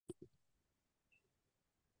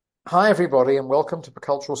Hi, everybody, and welcome to the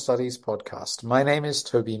Cultural Studies podcast. My name is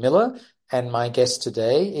Toby Miller, and my guest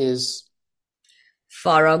today is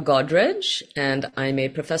Farah Godrej, and I'm a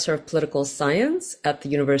professor of political science at the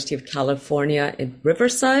University of California in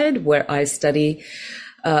Riverside, where I study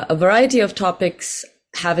a variety of topics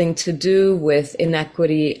having to do with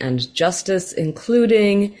inequity and justice,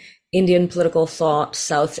 including Indian political thought,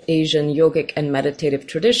 South Asian yogic and meditative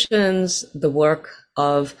traditions, the work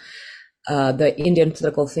of the Indian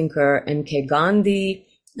political thinker M.K. Gandhi,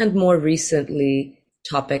 and more recently,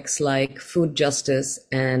 topics like food justice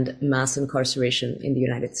and mass incarceration in the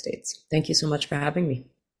United States. Thank you so much for having me.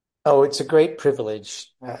 Oh, it's a great privilege.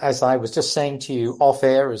 As I was just saying to you off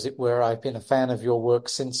air, as it were, I've been a fan of your work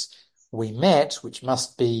since we met, which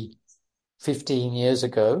must be 15 years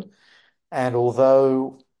ago. And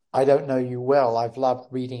although I don't know you well, I've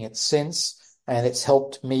loved reading it since, and it's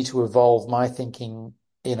helped me to evolve my thinking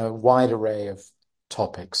in a wide array of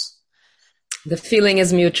topics. The feeling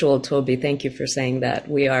is mutual, Toby. Thank you for saying that.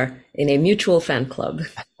 We are in a mutual fan club.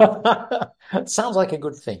 Sounds like a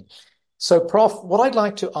good thing. So, Prof, what I'd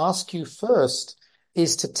like to ask you first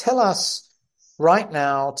is to tell us right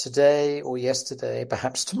now, today or yesterday,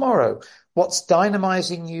 perhaps tomorrow, what's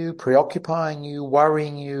dynamizing you, preoccupying you,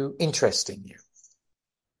 worrying you, interesting you?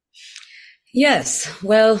 Yes.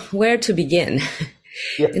 Well, where to begin?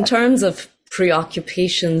 Yeah. In terms of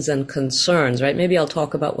preoccupations and concerns, right? Maybe I'll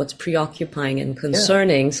talk about what's preoccupying and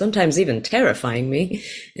concerning, sometimes even terrifying me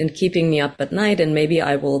and keeping me up at night. And maybe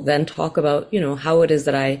I will then talk about, how it is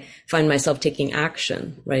that I find myself taking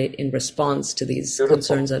action, right, in response to these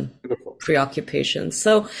concerns and preoccupations.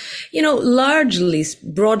 So, largely,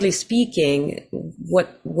 broadly speaking,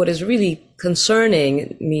 what is really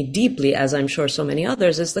concerning me deeply, as I'm sure so many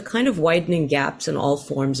others, is the kind of widening gaps in all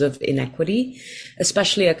forms of inequity,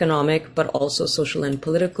 especially economic, but also social and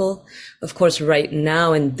political. Of course, right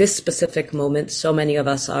now, in this specific moment, so many of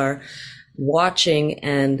us are watching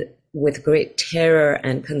and with great terror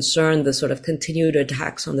and concern the sort of continued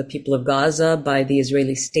attacks on the people of Gaza by the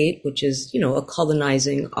Israeli state, which is, a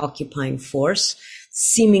colonizing, occupying force,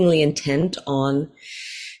 seemingly intent on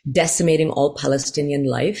decimating all Palestinian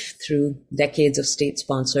life through decades of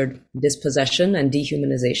state-sponsored dispossession and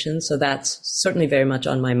dehumanization. So that's certainly very much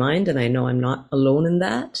on my mind, and I know I'm not alone in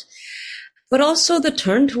that. But also the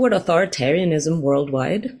turn toward authoritarianism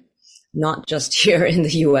worldwide, not just here in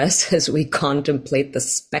the US as we contemplate the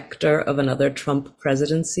specter of another Trump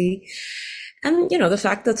presidency. And, the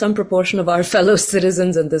fact that some proportion of our fellow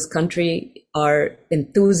citizens in this country are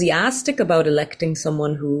enthusiastic about electing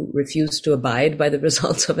someone who refused to abide by the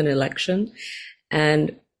results of an election.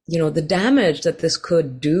 And, the damage that this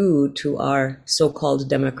could do to our so-called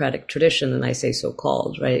democratic tradition, and I say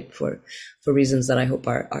so-called, right, for reasons that I hope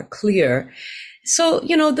are clear. So,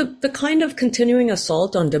 the kind of continuing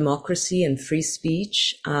assault on democracy and free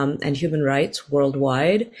speech and human rights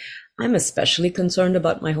worldwide, I'm especially concerned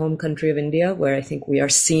about my home country of India, where I think we are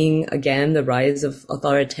seeing again the rise of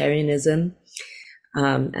authoritarianism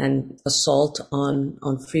and assault on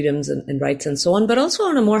freedoms and rights and so on, but also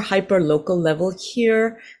on a more hyper-local level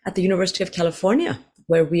here at the University of California,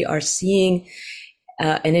 where we are seeing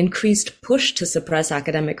an increased push to suppress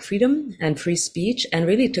academic freedom and free speech and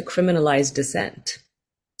really to criminalize dissent.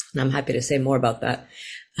 And I'm happy to say more about that.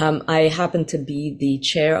 I happen to be the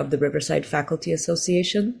chair of the Riverside Faculty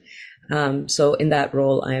Association. So in that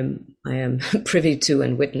role, I am privy to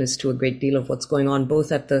and witness to a great deal of what's going on,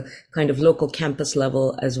 both at the kind of local campus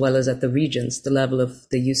level, as well as at the regions, the level of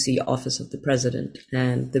the UC Office of the President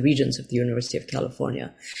and the regions of the University of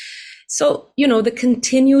California. So, the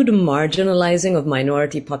continued marginalizing of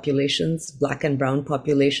minority populations, Black and brown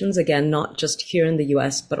populations, again, not just here in the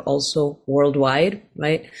US, but also worldwide,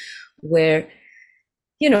 right? Where,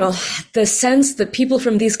 the sense that people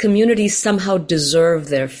from these communities somehow deserve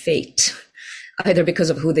their fate, either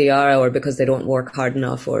because of who they are or because they don't work hard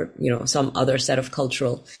enough or, some other set of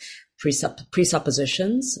cultural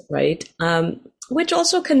presuppositions, right? Which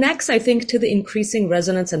also connects, I think, to the increasing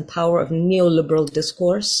resonance and power of neoliberal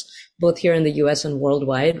discourse, both here in the US and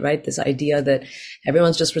worldwide, right? This idea that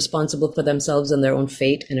everyone's just responsible for themselves and their own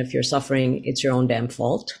fate. And if you're suffering, it's your own damn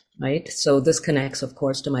fault, right? So this connects, of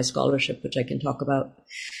course, to my scholarship, which I can talk about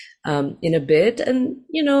in a bit. And,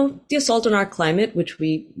 the assault on our climate, which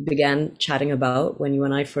we began chatting about when you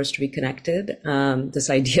and I first reconnected, this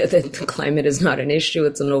idea that the climate is not an issue,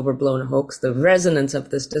 it's an overblown hoax, the resonance of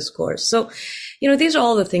this discourse. So, these are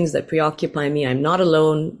all the things that preoccupy me. I'm not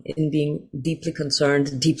alone in being deeply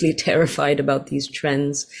concerned, deeply terrified about these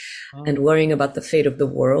trends and worrying about the fate of the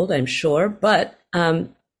world, I'm sure. But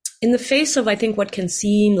in the face of, I think, what can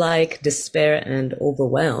seem like despair and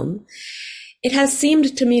overwhelm, it has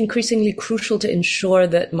seemed to me increasingly crucial to ensure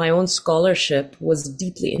that my own scholarship was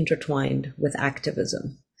deeply intertwined with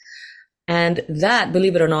activism. And that,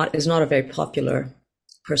 believe it or not, is not a very popular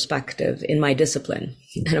perspective in my discipline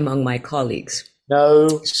and among my colleagues.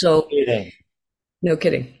 No So, kidding. no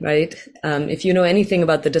kidding, right? If you know anything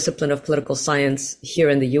about the discipline of political science here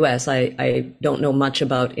in the US, I don't know much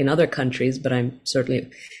about in other countries, but I'm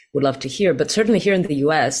certainly would love to hear. But certainly here in the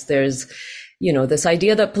US, there's, this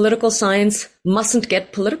idea that political science mustn't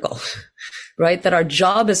get political, right? That our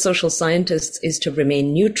job as social scientists is to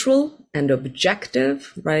remain neutral and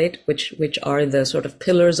objective, right? Which are the sort of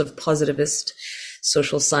pillars of positivist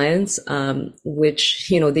social science, which,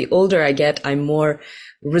 the older I get, I more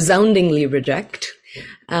resoundingly reject.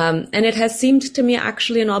 And it has seemed to me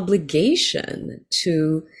actually an obligation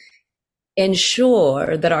to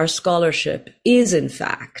ensure that our scholarship is in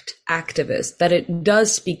fact activist, that it does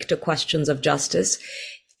speak to questions of justice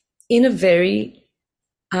in a very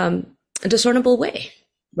discernible way,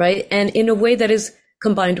 right? And in a way that is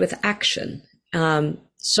combined with action.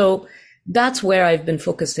 So that's where I've been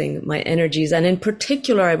focusing my energies. And in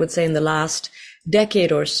particular, I would say in the last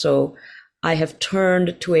decade or so, I have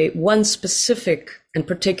turned to one specific and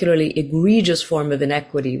particularly egregious form of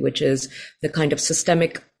inequity, which is the kind of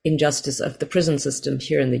systemic injustice of the prison system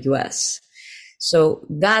here in the US. So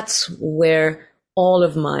that's where all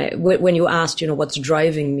of when you asked, what's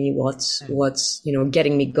driving me, what's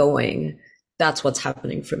getting me going, that's what's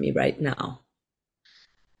happening for me right now.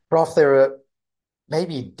 Prof, there are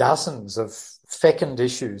maybe dozens of fecund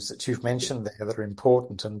issues that you've mentioned there that are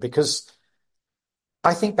important. And because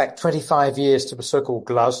I think back 25 years to the so-called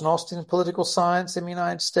glasnost in political science in the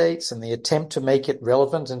United States and the attempt to make it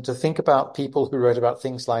relevant and to think about people who wrote about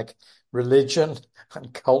things like religion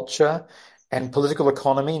and culture and political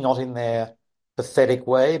economy, not in their pathetic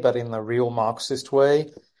way, but in the real Marxist way,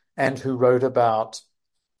 and who wrote about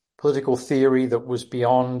political theory that was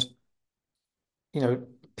beyond,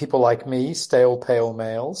 people like me, stale, pale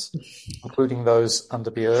males, including those under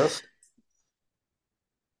the earth.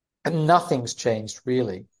 And nothing's changed,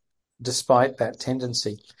 really, despite that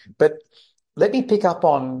tendency. But let me pick up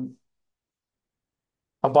on,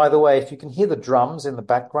 and by the way, if you can hear the drums in the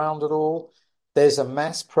background at all, there's a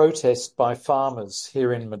mass protest by farmers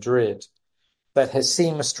here in Madrid that has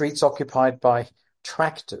seen the streets occupied by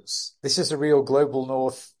tractors. This is a real global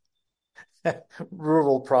north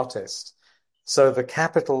rural protest. So the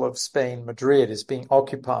capital of Spain, Madrid, is being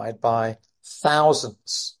occupied by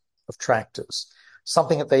thousands of tractors.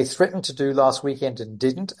 Something that they threatened to do last weekend and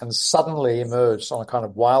didn't, and suddenly emerged on a kind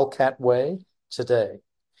of wildcat way today.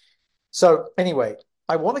 So anyway,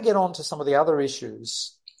 I want to get on to some of the other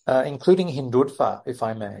issues, including Hindutva, if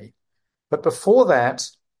I may. But before that,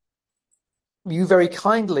 you very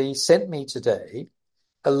kindly sent me today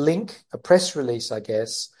a link, a press release, I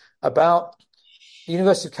guess, about the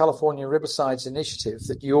University of California Riverside's initiative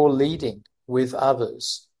that you're leading with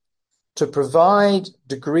others to provide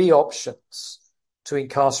degree options to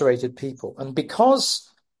incarcerated people. And because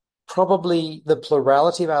probably the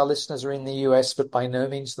plurality of our listeners are in the US, but by no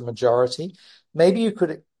means the majority, maybe you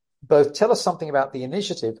could both tell us something about the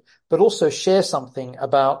initiative, but also share something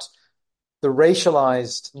about the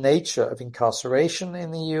racialized nature of incarceration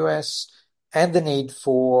in the US and the need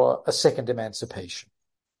for a second emancipation.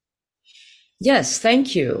 Yes,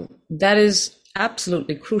 thank you. That is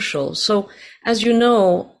absolutely crucial. So, as you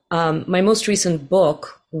know, my most recent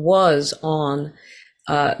book was on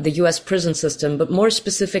the US prison system, but more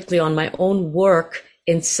specifically on my own work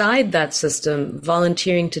inside that system,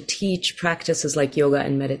 volunteering to teach practices like yoga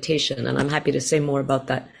and meditation. And I'm happy to say more about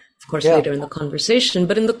that, of course, later in the conversation.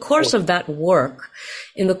 But in the course of that work,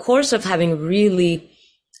 in the course of having really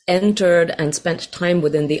entered and spent time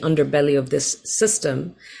within the underbelly of this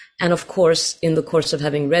system, and of course, in the course of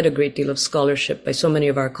having read a great deal of scholarship by so many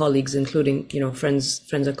of our colleagues, including, friends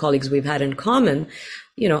and colleagues we've had in common,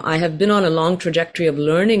 I have been on a long trajectory of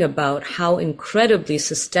learning about how incredibly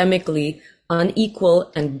systemically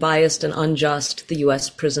unequal and biased and unjust the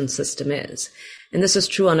US prison system is. And this is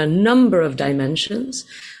true on a number of dimensions.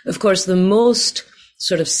 Of course, the most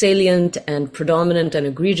sort of salient and predominant and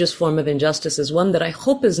egregious form of injustice is one that I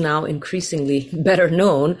hope is now increasingly better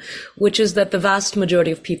known, which is that the vast majority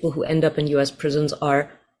of people who end up in US prisons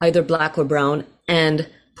are either Black or brown and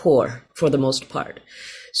poor for the most part.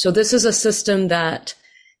 So this is a system that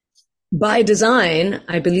by design,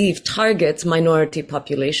 I believe, targets minority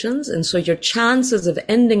populations. And so your chances of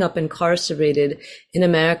ending up incarcerated in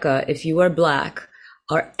America if you are Black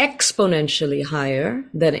are exponentially higher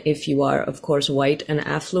than if you are, of course, white and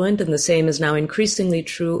affluent. And the same is now increasingly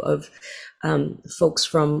true of folks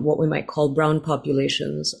from what we might call brown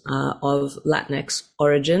populations of Latinx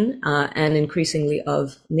origin, and increasingly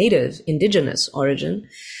of native indigenous origin,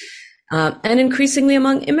 and increasingly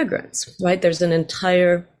among immigrants, right? There's an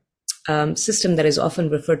entire system that is often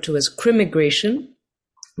referred to as crimmigration,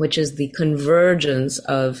 which is the convergence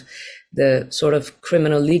of the sort of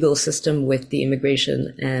criminal legal system with the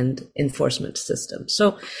immigration and enforcement system.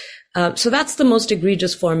 So that's the most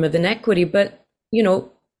egregious form of inequity. But,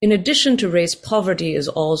 in addition to race, poverty is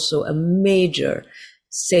also a major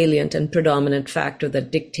salient and predominant factor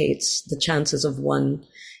that dictates the chances of one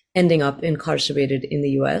ending up incarcerated in the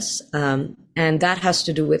US. And that has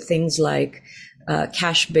to do with things like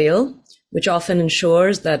cash bail, which often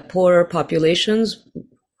ensures that poorer populations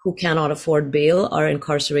who cannot afford bail are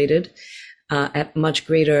incarcerated at much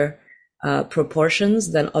greater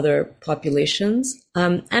proportions than other populations.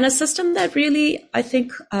 And a system that really, I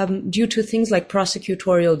think, due to things like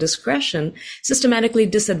prosecutorial discretion, systematically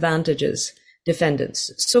disadvantages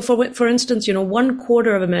defendants. So for instance,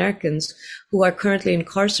 1/4 of Americans who are currently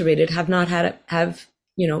incarcerated have not had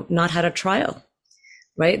a trial.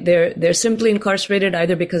 Right? They're simply incarcerated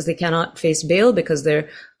either because they cannot face bail, because they're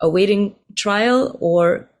awaiting trial,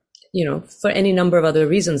 or, for any number of other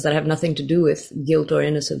reasons that have nothing to do with guilt or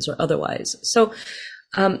innocence or otherwise. So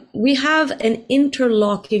we have an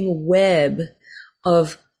interlocking web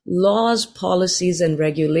of laws, policies, and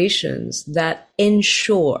regulations that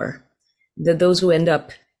ensure that those who end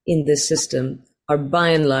up in this system are by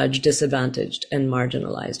and large disadvantaged and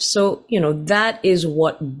marginalized. So, that is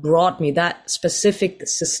what brought me, that specific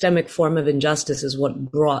systemic form of injustice is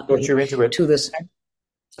what brought me you into it. to this.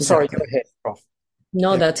 Sorry, go ahead, Prof.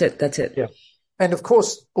 No, yeah. That's it. Yeah. And of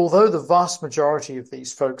course, although the vast majority of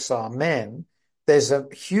these folks are men, there's a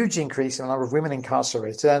huge increase in the number of women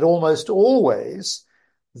incarcerated, and almost always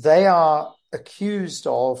they are accused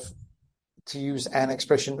of, to use an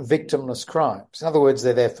expression, victimless crimes. In other words,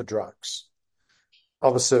 they're there for drugs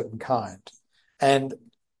of a certain kind. And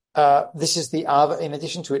this is the other, in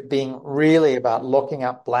addition to it being really about locking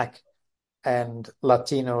up Black and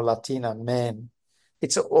Latina men,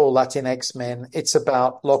 or Latinx men, it's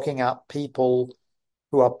about locking up people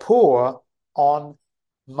who are poor on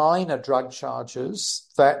minor drug charges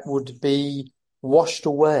that would be washed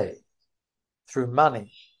away through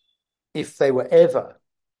money if they were ever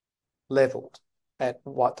leveled at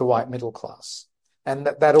the white middle class. And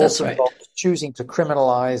that also involves choosing to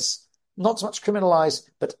criminalize, not so much criminalize,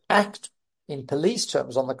 but act in police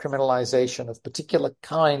terms on the criminalization of particular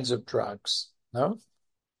kinds of drugs. No?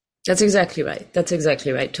 That's exactly right. That's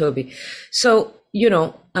exactly right, Toby. So,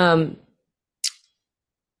 in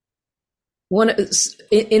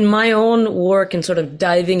my own work and sort of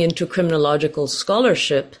diving into criminological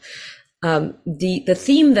scholarship, the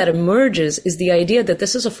theme that emerges is the idea that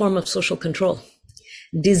this is a form of social control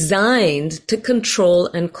designed to control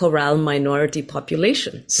and corral minority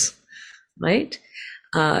populations, right?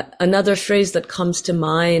 Another phrase that comes to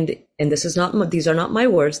mind, and these are not my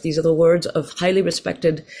words, these are the words of highly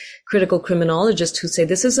respected critical criminologists who say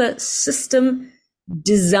this is a system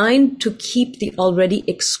designed to keep the already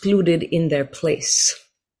excluded in their place,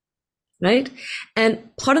 right?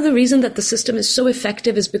 And part of the reason that the system is so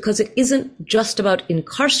effective is because it isn't just about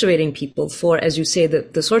incarcerating people for, as you say,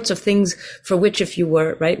 the sorts of things for which, if you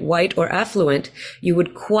were, right, white or affluent, you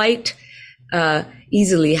would quite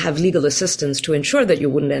easily have legal assistance to ensure that you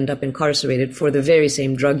wouldn't end up incarcerated for the very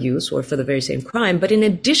same drug use or for the very same crime. But in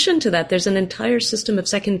addition to that, there's an entire system of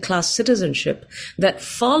second-class citizenship that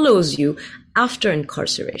follows you after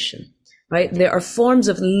incarceration, right? There are forms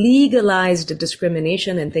of legalized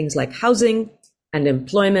discrimination in things like housing and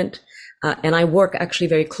employment. And I work actually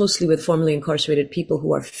very closely with formerly incarcerated people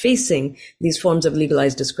who are facing these forms of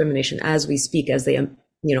legalized discrimination as we speak, as they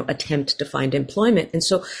attempt to find employment. And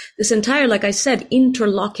so this entire, like I said,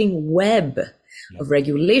 interlocking web of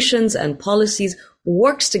regulations and policies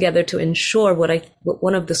works together to ensure what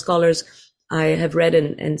one of the scholars I have read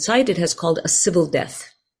and cited has called a civil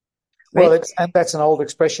death. Right? Well, and that's an old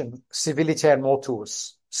expression, civiliter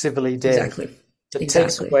mortuus, civilly dead. Exactly. It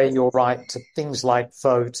takes away your right to things like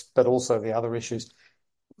vote, but also the other issues.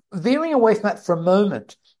 Veering away from that for a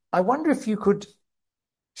moment, I wonder if you could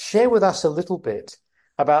share with us a little bit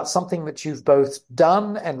about something that you've both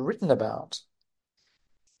done and written about,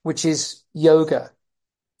 which is yoga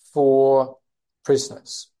for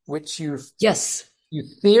prisoners, which you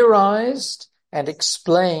theorized and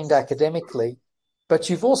explained academically, but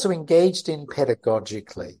you've also engaged in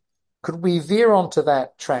pedagogically. Could we veer onto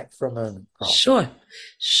that track for a moment, Prof?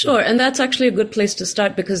 Sure. And that's actually a good place to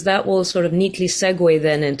start, because that will sort of neatly segue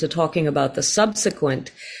then into talking about the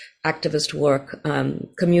subsequent activist work,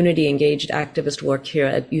 community engaged activist work here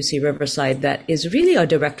at UC Riverside that is really a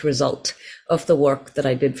direct result of the work that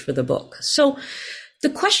I did for the book. So the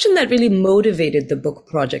question that really motivated the book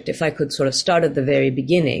project, if I could sort of start at the very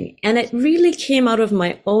beginning, and it really came out of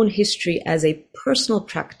my own history as a personal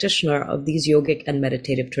practitioner of these yogic and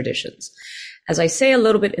meditative traditions. As I say a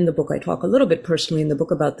little bit in the book, I talk a little bit personally in the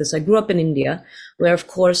book about this. I grew up in India, where of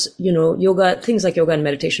course, yoga, things like yoga and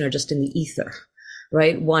meditation are just in the ether.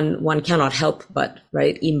 Right? One cannot help but,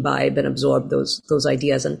 right, imbibe and absorb those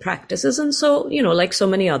ideas and practices. And so, like so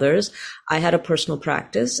many others, I had a personal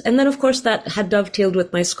practice. And then, of course, that had dovetailed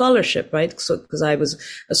with my scholarship, right? So, because I was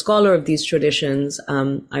a scholar of these traditions,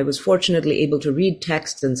 I was fortunately able to read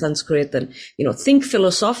texts in Sanskrit and, think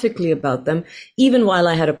philosophically about them, even while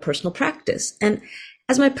I had a personal practice. And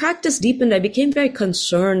as my practice deepened, I became very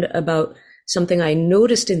concerned about something I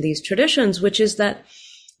noticed in these traditions, which is that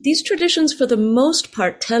these traditions, for the most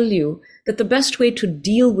part, tell you that the best way to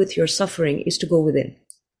deal with your suffering is to go within,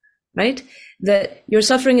 right? That your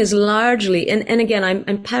suffering is largely, and again,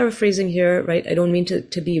 I'm paraphrasing here, right? I don't mean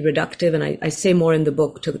to be reductive, and I say more in the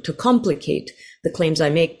book to complicate the claims I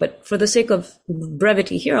make, but for the sake of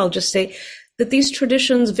brevity here, I'll just say that these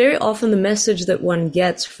traditions, very often the message that one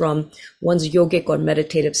gets from one's yogic or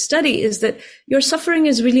meditative study is that your suffering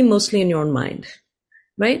is really mostly in your own mind,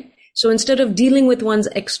 right? So instead of dealing with one's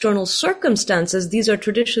external circumstances, these are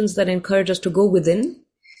traditions that encourage us to go within,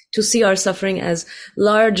 to see our suffering as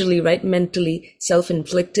largely, right, mentally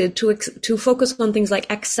self-inflicted, to focus on things like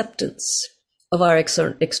acceptance of our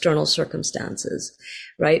external circumstances,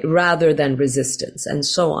 right, rather than resistance and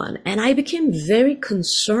so on. And I became very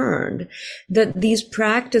concerned that these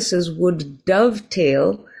practices would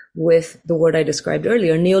dovetail with the word I described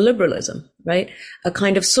earlier, neoliberalism, right? A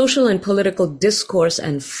kind of social and political discourse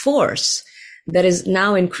and force that is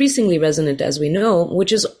now increasingly resonant, as we know,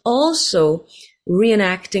 which is also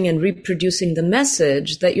reenacting and reproducing the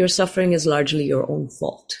message that your suffering is largely your own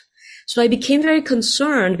fault. So I became very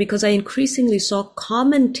concerned because I increasingly saw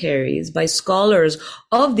commentaries by scholars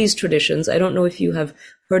of these traditions. I don't know if you have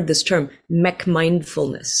heard this term, mech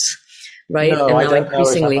mindfulness, right? No, and I now don't know it.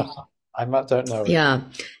 increasingly, don't know it.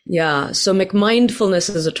 Yeah. So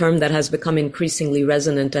McMindfulness is a term that has become increasingly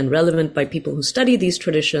resonant and relevant by people who study these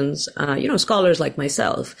traditions, scholars like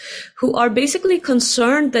myself, who are basically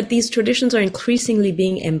concerned that these traditions are increasingly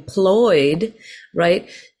being employed, right,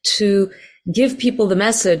 to give people the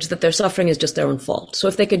message that their suffering is just their own fault. So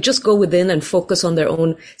if they could just go within and focus on their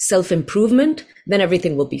own self-improvement, then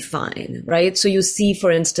everything will be fine, right? So you see,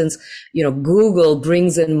 for instance, Google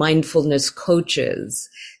brings in mindfulness coaches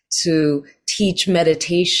to teach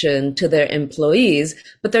meditation to their employees,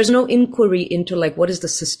 but there's no inquiry into what is the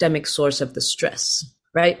systemic source of the stress,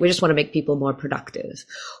 right? We just want to make people more productive.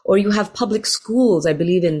 Or you have public schools, I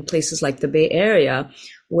believe in places like the Bay Area,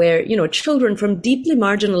 where, children from deeply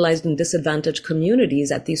marginalized and disadvantaged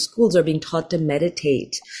communities at these schools are being taught to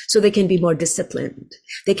meditate so they can be more disciplined.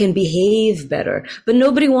 They can behave better. But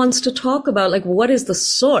nobody wants to talk about what is the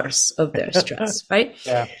source of their stress, right?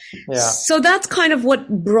 Yeah. So that's kind of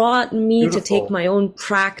what brought me Beautiful. to take my own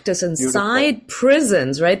practice inside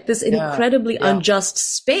prisons, right? This incredibly unjust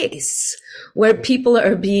space where people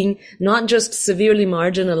are being not just severely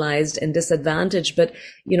marginalized and disadvantaged, but,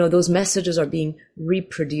 those messages are being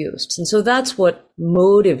reproduced. And so that's what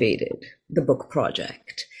motivated the book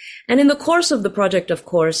project. And in the course of the project, of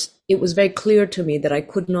course, it was very clear to me that I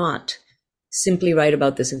could not simply write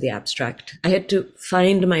about this in the abstract. I had to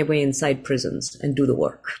find my way inside prisons and do the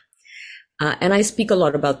work. And I speak a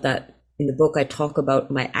lot about that in the book. I talk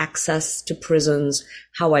about my access to prisons,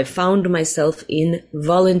 how I found myself in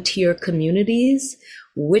volunteer communities,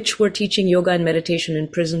 which were teaching yoga and meditation in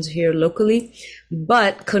prisons here locally,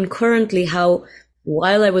 but concurrently how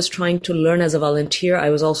while I was trying to learn as a volunteer, I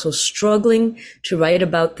was also struggling to write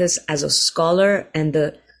about this as a scholar, and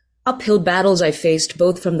the uphill battles I faced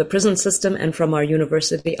both from the prison system and from our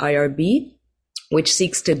university IRB, which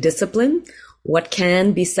seeks to discipline what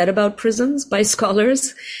can be said about prisons by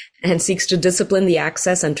scholars and seeks to discipline the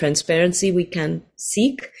access and transparency we can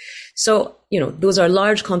seek. So, those are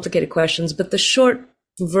large, complicated questions, but the short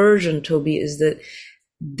version, Toby, is that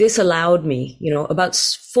this allowed me, about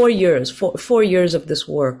 4 years of this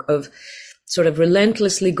work of sort of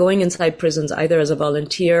relentlessly going inside prisons, either as a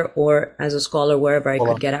volunteer or as a scholar, wherever I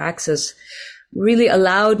could get access, really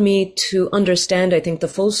allowed me to understand, I think, the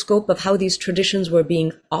full scope of how these traditions were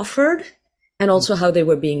being offered and also how they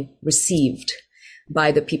were being received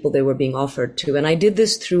by the people they were being offered to. And I did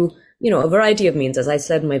this through, a variety of means, as I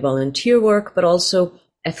said, my volunteer work, but also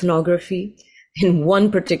ethnography, in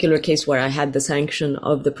one particular case where I had the sanction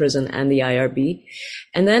of the prison and the IRB.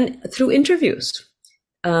 And then through interviews,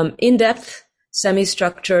 in-depth,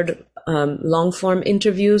 semi-structured, long-form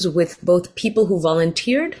interviews with both people who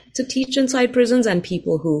volunteered to teach inside prisons and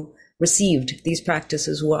people who received these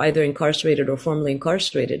practices, who were either incarcerated or formerly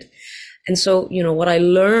incarcerated. And so, what I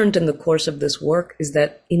learned in the course of this work is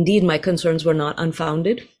that indeed my concerns were not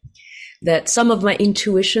unfounded, that some of my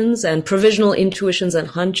intuitions and provisional intuitions and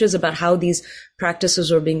hunches about how these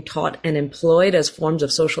practices were being taught and employed as forms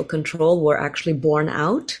of social control were actually borne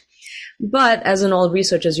out. But as in all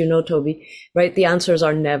research, as you know, Toby, right, the answers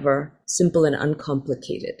are never simple and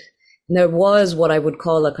uncomplicated. And there was what I would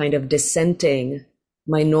call a kind of dissenting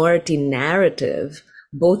minority narrative,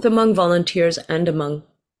 both among volunteers and among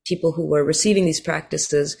people who were receiving these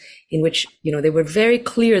practices, in which, they were very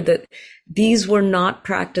clear that these were not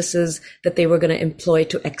practices that they were going to employ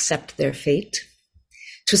to accept their fate,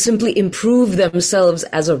 to simply improve themselves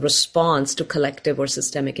as a response to collective or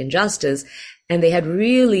systemic injustice. And they had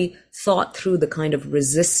really thought through the kind of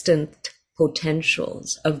resistant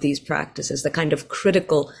potentials of these practices, the kind of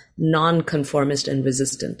critical, non-conformist and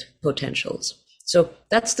resistant potentials. So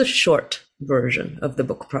that's the short version of the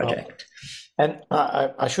book project. And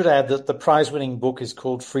I should add that the prize-winning book is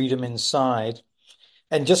called Freedom Inside.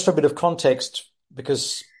 And just for a bit of context,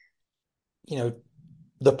 because,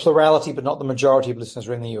 the plurality but not the majority of listeners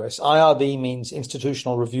are in the US, IRB means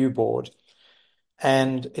Institutional Review Board.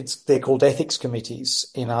 And they're called ethics committees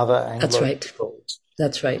in other Anglo. That's right.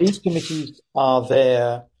 That's right. These committees are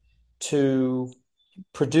there to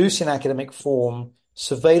produce in academic form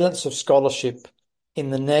surveillance of scholarship in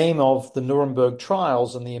the name of the Nuremberg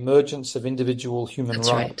trials and the emergence of individual human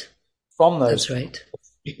rights from those. That's right.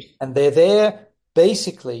 And they're there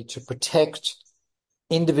basically to protect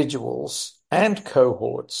individuals and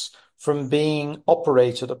cohorts from being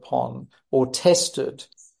operated upon or tested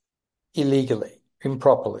illegally,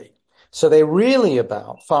 improperly. So they're really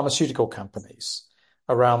about pharmaceutical companies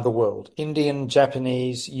around the world, Indian,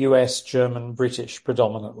 Japanese, US, German, British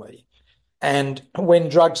predominantly. And when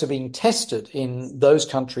drugs are being tested in those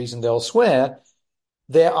countries and elsewhere,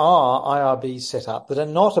 there are IRBs set up that are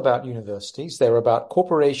not about universities. They're about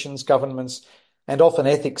corporations, governments, and often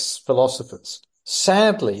ethics philosophers.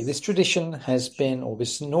 Sadly, this tradition has been, or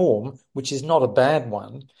this norm, which is not a bad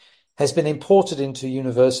one, has been imported into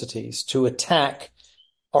universities to attack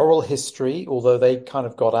oral history, although they kind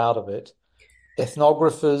of got out of it,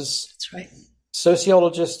 ethnographers, that's right,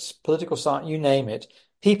 sociologists, political science, you name it,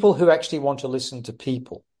 people who actually want to listen to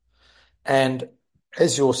people. And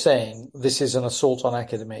as you're saying, this is an assault on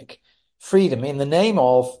academic freedom in the name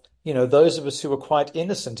of, those of us who are quite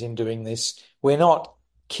innocent in doing this. We're not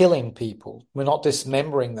killing people. We're not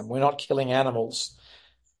dismembering them. We're not killing animals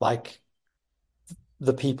like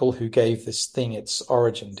the people who gave this thing its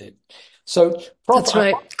origin did. So, Prof, that's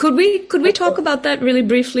right. Could we talk about that really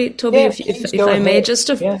briefly, Toby, if I may, just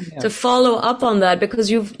to follow up on that,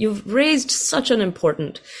 because you've raised such an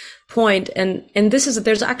important point, and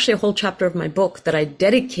there's actually a whole chapter of my book that I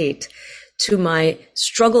dedicate to my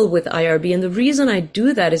struggle with IRB, and the reason I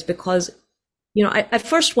do that is because, I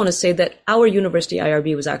first want to say that our university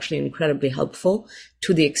IRB was actually incredibly helpful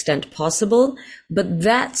to the extent possible, but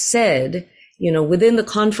that said, within the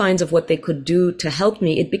confines of what they could do to help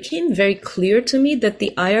me, it became very clear to me that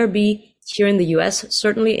the IRB here in the US,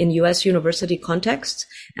 certainly in US university contexts,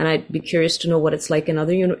 and I'd be curious to know what it's like in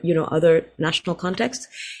other, other national contexts,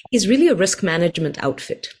 is really a risk management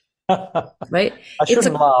outfit. Right? I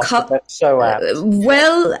shouldn't laugh, but that's so apt.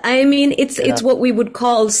 Well, I mean, it's what we would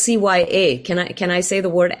call CYA. Can I say the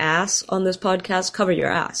word ass on this podcast? Cover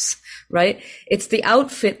your ass. Right? It's the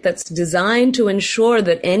outfit that's designed to ensure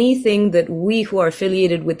that anything that we who are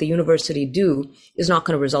affiliated with the university do is not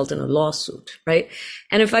going to result in a lawsuit, right?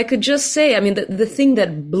 And if I could just say, I mean, the thing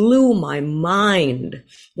that blew my mind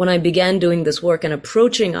when I began doing this work and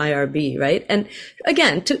approaching IRB, right? And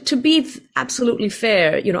again, to be absolutely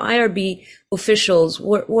fair, IRB officials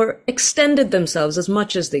were extended themselves as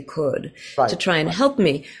much as they could to try and help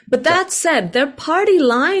me. But that said, their party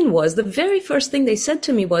line was, the very first thing they said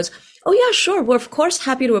to me was, oh yeah, sure, we're of course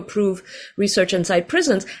happy to approve research inside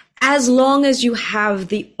prisons as long as you have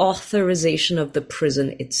the authorization of the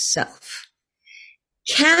prison itself.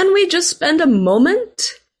 Can we just spend a moment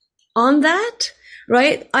on that?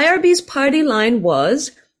 Right? IRB's party line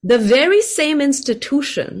was the very same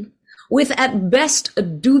institution with at best a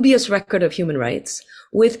dubious record of human rights,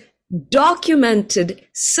 with documented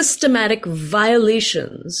systematic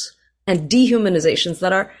violations and dehumanizations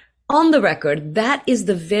that are on the record. That is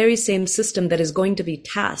the very same system that is going to be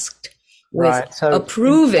tasked with so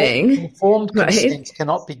approving. Informed consent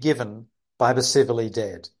cannot be given by the civilly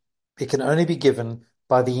dead. It can only be given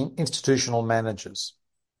by the institutional managers.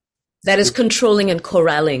 That is controlling and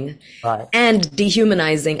corralling Right. and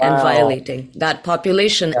dehumanizing and Wow. violating that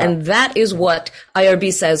population. Yeah. And that is what IRB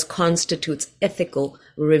says constitutes ethical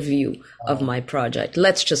review of my project.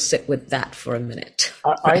 Let's just sit with that for a minute.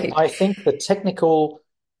 Right? I think the technical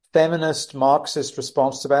feminist Marxist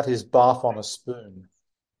response to that is barf on a spoon.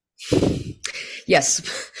 Yes,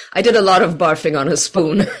 I did a lot of barfing on a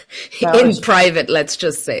spoon in private, let's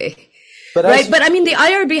just say. But I mean, the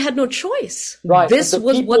IRB had no choice. Right. This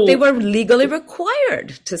was what they were legally required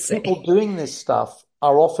to say. People doing this stuff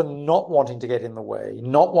are often not wanting to get in the way,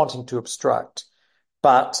 not wanting to obstruct,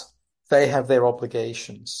 but they have their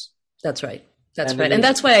obligations. That's right. That's right. And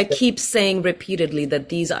that's why I keep saying repeatedly that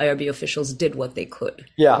these IRB officials did what they could,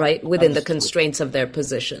 right, within the constraints of their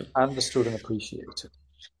position. Understood and appreciated.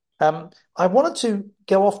 I wanted to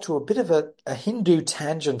go off to a bit of a Hindu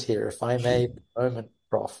tangent here, if I may, for a moment,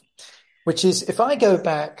 Prof, which is if I go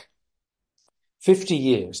back 50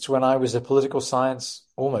 years to when I was a political science,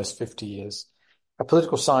 almost 50 years, a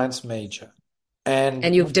political science major.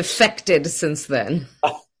 And you've defected since then.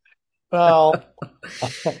 Well,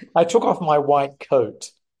 I took off my white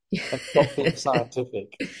coat and stopped being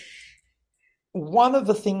scientific. One of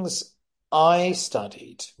the things I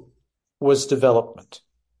studied was development.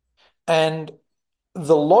 And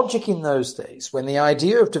the logic in those days, when the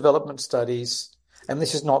idea of development studies, and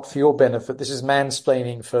this is not for your benefit, this is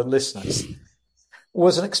mansplaining for listeners,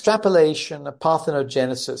 was an extrapolation, a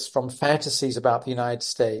parthenogenesis from fantasies about the United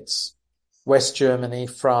States, West Germany,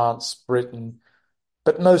 France, Britain,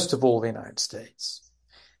 but most of all the United States,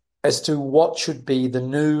 as to what should be the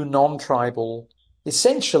new non-tribal,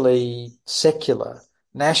 essentially secular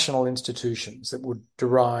national institutions that would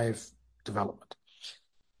derive development.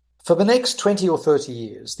 For the next 20 or 30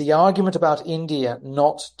 years, the argument about India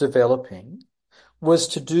not developing was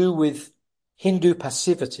to do with Hindu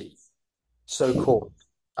passivity, so-called,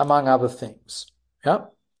 among other things. Yeah.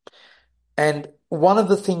 And one of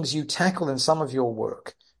the things you tackle in some of your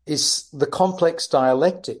work is the complex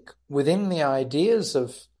dialectic within the ideas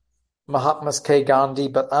of Mahatma K. Gandhi,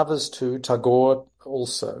 but others too, Tagore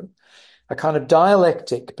also, a kind of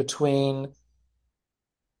dialectic between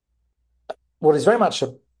what is very much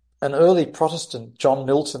an early Protestant John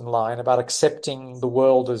Milton line about accepting the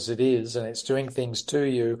world as it is and it's doing things to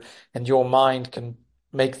you and your mind can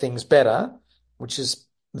make things better, which is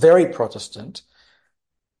very Protestant,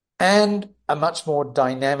 and a much more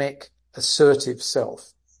dynamic, assertive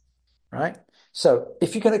self, right? So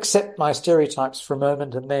if you can accept my stereotypes for a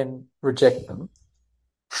moment and then reject them,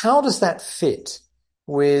 how does that fit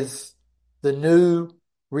with the new,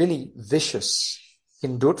 really vicious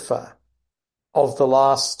Hindutva of the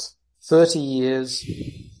last 30 years,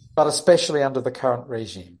 but especially under the current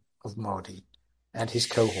regime of Modi and his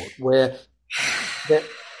cohort, where,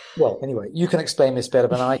 well, anyway, you can explain this better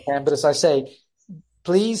than I can, but as I say,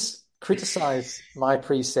 please criticize my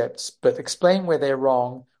precepts, but explain where they're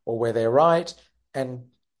wrong or where they're right, and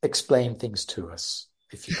explain things to us,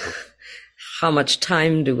 if you could. How much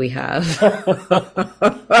time do we have?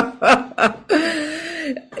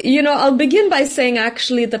 I'll begin by saying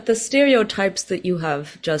actually that the stereotypes that you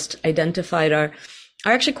have just identified are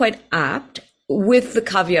actually quite apt, with the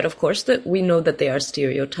caveat, of course, that we know that they are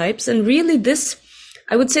stereotypes. And really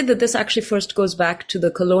I would say that this actually first goes back to the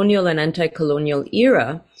colonial and anti-colonial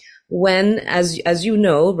era, when, as you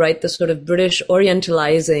know, right, the sort of British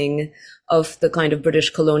orientalizing of the kind of British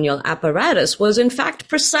colonial apparatus was in fact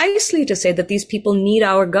precisely to say that these people need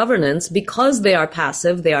our governance because they are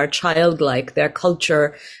passive, they are childlike, their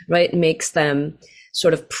culture, right, makes them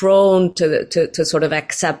sort of prone to sort of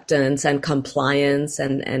acceptance and compliance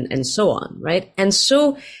and so on, right? And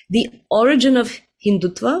so the origin of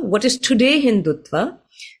Hindutva, what is today Hindutva,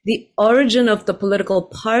 the origin of the political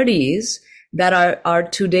parties that are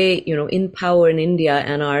today, in power in India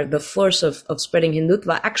and are the force of spreading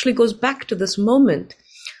Hindutva actually goes back to this moment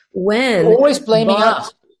when... You're always blaming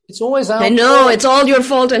us. It's always our fault. I know, it's all your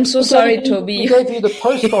fault. I'm so sorry, Toby. We gave you the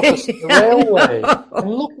post office, the railway. And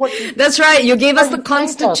look what you... That's right. You gave us the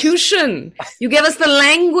Constitution. You gave us the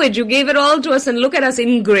language. You gave it all to us, and look at us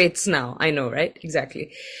ingrates now. I know, right?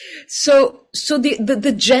 Exactly. So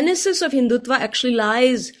the genesis of Hindutva actually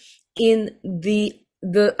lies in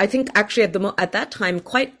I think actually at that time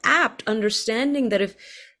quite apt understanding that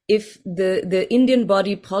if the Indian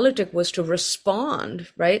body politic was to respond,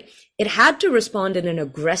 right, it had to respond in an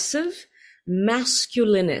aggressive,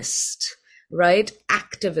 masculinist, right,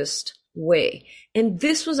 activist way. And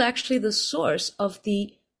this was actually the source of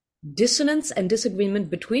the dissonance and disagreement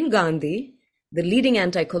between Gandhi, the leading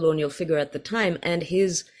anti-colonial figure at the time, and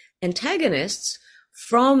his antagonists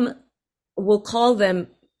from, we'll call them,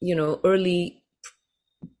 early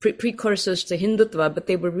precursors to Hindutva, but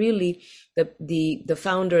they were really the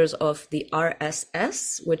founders of the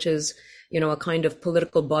RSS, which is, a kind of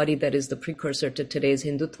political body that is the precursor to today's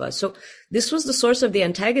Hindutva. So this was the source of the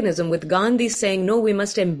antagonism, with Gandhi saying, no, we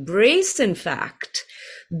must embrace, in fact,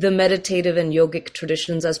 the meditative and yogic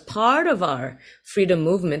traditions as part of our freedom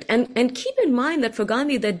movement. And keep in mind that for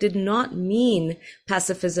Gandhi, that did not mean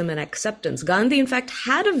pacifism and acceptance. Gandhi, in fact,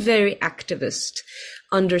 had a very activist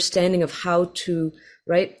understanding of how to,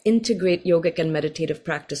 integrate yogic and meditative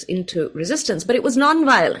practice into resistance, but it was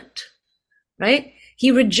nonviolent, right? He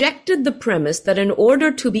rejected the premise that in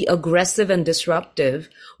order to be aggressive and disruptive,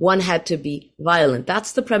 one had to be violent.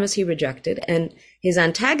 That's the premise he rejected. And his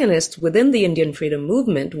antagonists within the Indian freedom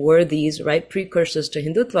movement were these, precursors to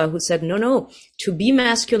Hindutva, who said, no, to be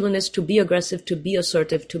masculinist, to be aggressive, to be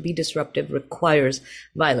assertive, to be disruptive requires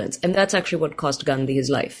violence. And that's actually what cost Gandhi his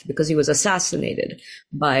life, because he was assassinated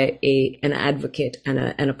by an advocate and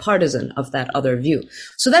a partisan of that other view.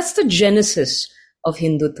 So that's the genesis of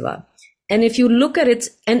Hindutva. And if you look at it,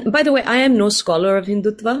 and by the way, I am no scholar of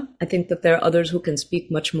Hindutva. I think that there are others who can speak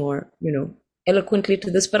much more, eloquently to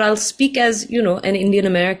this, but I'll speak as, an Indian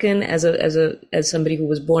American, as somebody who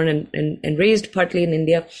was born and raised partly in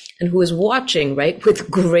India, and who is watching, with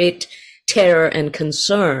great terror and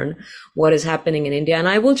concern what is happening in India. And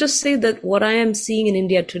I will just say that what I am seeing in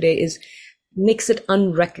India today makes it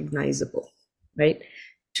unrecognizable,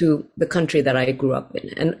 to the country that I grew up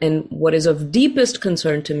in. And what is of deepest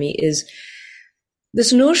concern to me is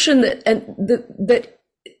this notion that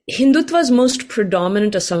Hindutva's most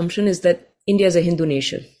predominant assumption is that India is a Hindu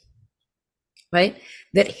nation, right?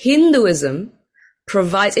 That Hinduism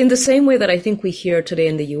provides, in the same way that I think we hear today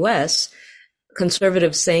in the US,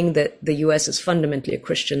 conservatives saying that the US is fundamentally a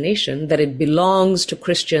Christian nation, that it belongs to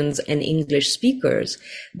Christians and English speakers,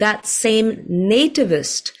 that same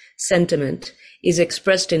nativist sentiment is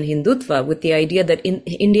expressed in Hindutva with the idea that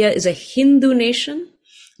India is a Hindu nation,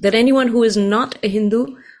 that anyone who is not a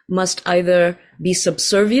Hindu must either be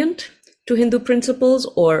subservient to Hindu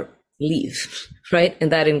principles or leave, right?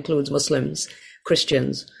 And that includes Muslims,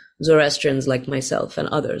 Christians, Zoroastrians like myself and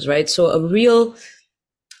others, right? So a real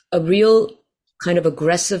kind of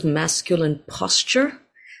aggressive masculine posture,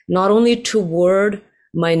 not only toward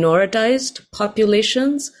minoritized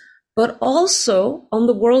populations, but also on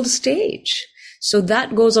the world stage. So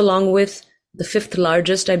that goes along with the fifth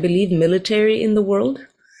largest, I believe, military in the world,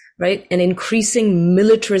 right? An increasing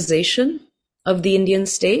militarization of the Indian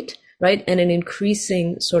state, right? And an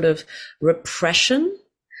increasing sort of repression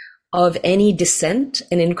of any dissent,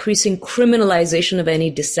 an increasing criminalization of any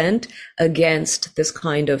dissent against this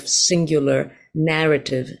kind of singular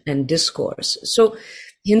narrative and discourse. So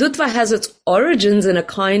Hindutva has its origins in a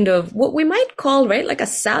kind of what we might call, like a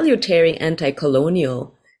salutary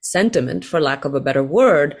anti-colonial sentiment, for lack of a better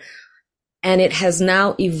word. And it has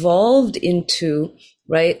now evolved into,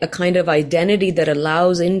 a kind of identity that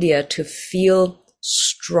allows India to feel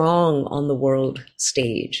strong on the world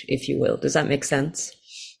stage, if you will. Does that make sense?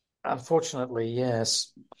 Unfortunately,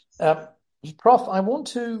 yes. Prof, I want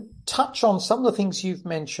to touch on some of the things you've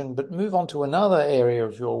mentioned, but move on to another area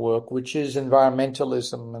of your work, which is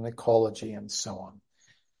environmentalism and ecology and so on,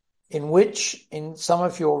 in which, in some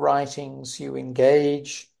of your writings, you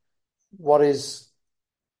engage what is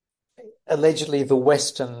allegedly the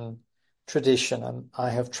Western tradition, and I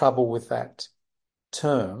have trouble with that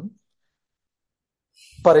term,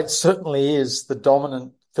 but it certainly is the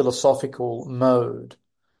dominant philosophical mode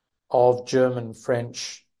of German,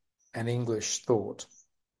 French, and English thought.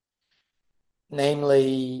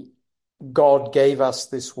 Namely, God gave us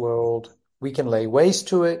this world, we can lay waste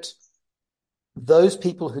to it. Those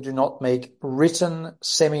people who do not make written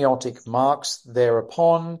semiotic marks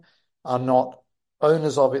thereupon are not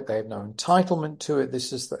owners of it. They have no entitlement to it.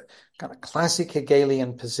 This is the kind of classic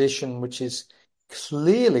Hegelian position, which is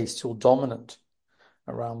clearly still dominant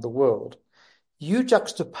around the world. You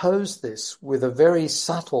juxtapose this with a very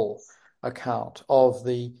subtle account of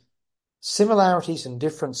the similarities and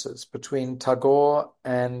differences between Tagore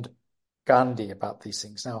and Gandhi about these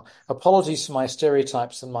things. Now, apologies for my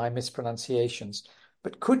stereotypes and my mispronunciations,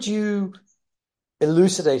 but could you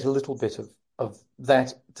elucidate a little bit of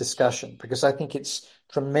that discussion? Because I think it's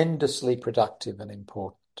tremendously productive and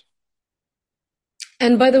important.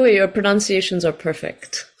 And by the way, your pronunciations are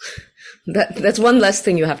perfect. That's one less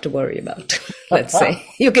thing you have to worry about, let's say.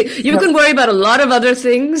 You can worry about a lot of other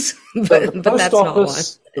things, but that's not one.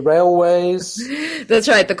 The railways. That's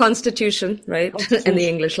right, the Constitution, right? And the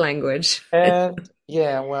English language. And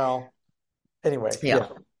anyway. Yeah.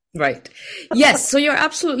 Right. Yes. So you're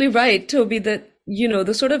absolutely right, Toby, that,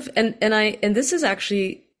 the sort of, and this is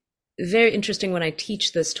actually very interesting when I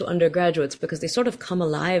teach this to undergraduates, because they sort of come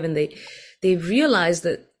alive and they realize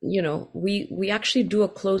that, we actually do a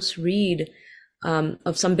close read,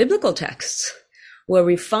 of some biblical texts where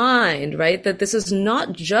we find, right, that this is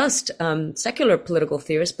not just, secular political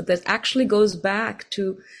theorists, but that actually goes back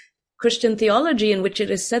to Christian theology, in which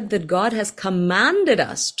it is said that God has commanded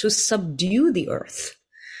us to subdue the earth.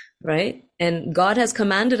 Right? And God has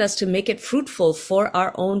commanded us to make it fruitful for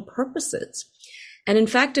our own purposes. And in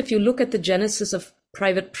fact, if you look at the genesis of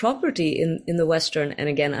private property in the Western, and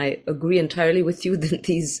again, I agree entirely with you that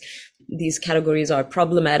these categories are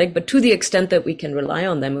problematic, but to the extent that we can rely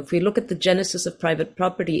on them, if we look at the genesis of private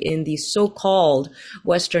property in the so-called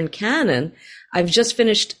Western canon, I've just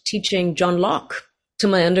finished teaching John Locke to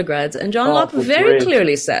my undergrads, and John Locke very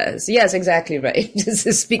clearly says, yes, exactly right. This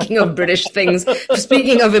is speaking of British things,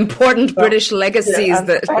 speaking of important British legacies.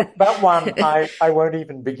 Yeah, that one I won't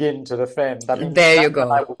even begin to defend. I mean, there you go.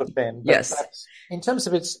 I will defend. But yes. In terms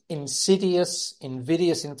of its invidious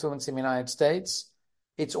influence in the United States,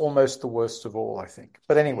 it's almost the worst of all, I think.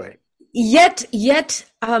 But anyway. Yet,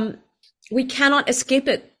 we cannot escape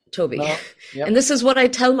it, Toby. No, yep. And this is what I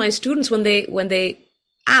tell my students when they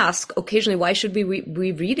ask occasionally, why should we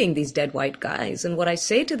be reading these dead white guys? And what I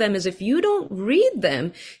say to them is, if you don't read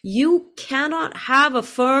them, you cannot have a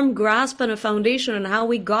firm grasp and a foundation on how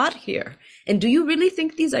we got here. And do you really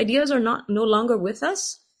think these ideas are no longer with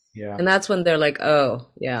us? Yeah. And that's when they're like, oh,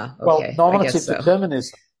 yeah, Well, okay. nominative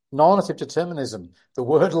determinism, the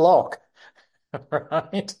word Locke,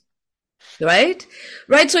 right? Right.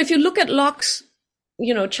 So if you look at Locke's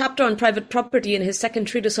chapter on private property in his second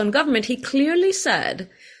treatise on government, he clearly says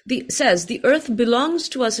the earth belongs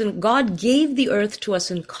to us and God gave the earth to us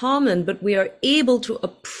in common, but we are able to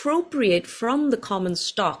appropriate from the common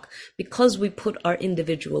stock because we put our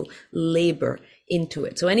individual labor into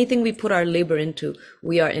it. So anything we put our labor into,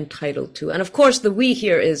 we are entitled to. And of course, the we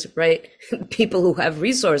here is, right, people who have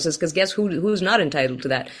resources, because guess who's not entitled to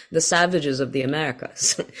that? The savages of the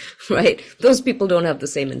Americas, right? Those people don't have the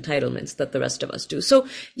same entitlements that the rest of us do. So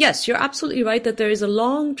yes, you're absolutely right that there is a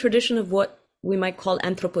long tradition of what we might call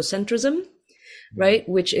anthropocentrism, right?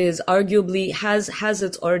 Which is arguably has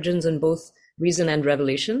its origins in both reason and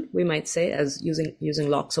revelation, we might say, as using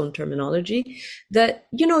Locke's own terminology, that,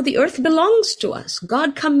 the earth belongs to us.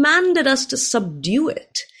 God commanded us to subdue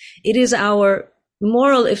it. It is our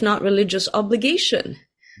moral, if not religious, obligation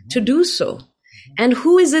to do so. And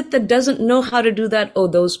who is it that doesn't know how to do that? Oh,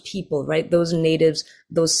 those people, right? Those natives,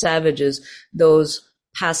 those savages, those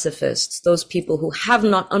pacifists, those people who have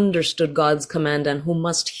not understood God's command and who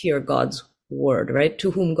must hear God's word, right?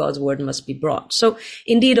 To whom God's word must be brought. So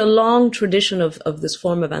indeed, a long tradition of this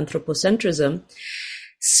form of anthropocentrism.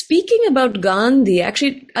 Speaking about Gandhi,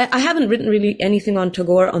 actually, I haven't written really anything on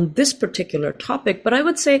Tagore on this particular topic, but I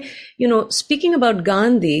would say, speaking about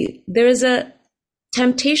Gandhi, there is a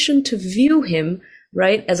temptation to view him,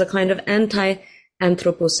 right, as a kind of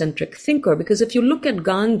anti-anthropocentric thinker, because if you look at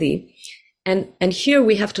Gandhi, and here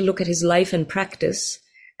we have to look at his life and practice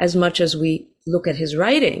as much as we look at his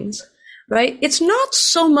writings, right? It's not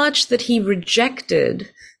so much that he rejected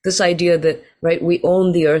this idea that, right, we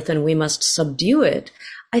own the earth and we must subdue it.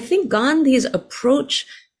 I think Gandhi's approach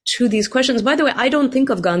to these questions, by the way, I don't think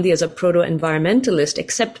of Gandhi as a proto-environmentalist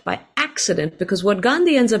except by accident, because what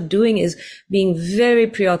Gandhi ends up doing is being very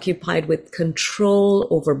preoccupied with control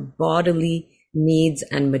over bodily needs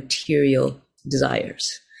and material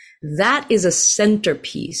desires. That is a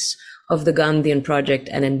centerpiece of the Gandhian project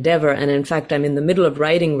and endeavor. And in fact, I'm in the middle of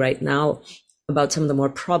writing right now about some of the more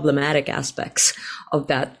problematic aspects of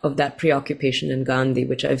that preoccupation in Gandhi,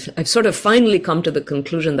 which I've sort of finally come to the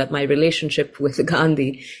conclusion that my relationship with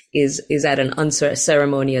Gandhi is at an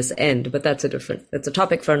unceremonious end. But that's a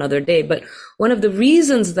topic for another day. But one of the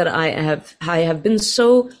reasons that I have been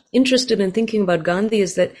so interested in thinking about Gandhi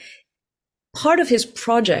is that part of his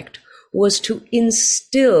project was to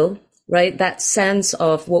instill, right, that sense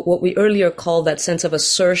of what we earlier called that sense of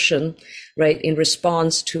assertion, right, in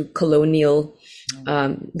response to the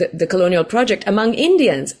colonial project among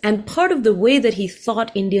Indians. And part of the way that he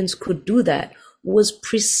thought Indians could do that was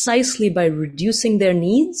precisely by reducing their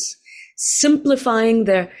needs, simplifying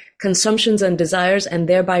their consumptions and desires, and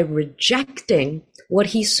thereby rejecting what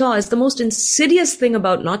he saw as the most insidious thing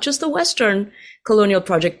about not just the Western colonial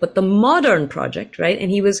project, but the modern project, right? And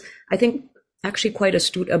he was, I think, actually quite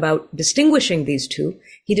astute about distinguishing these two.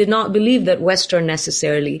 He did not believe that Western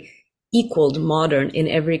necessarily equaled modern in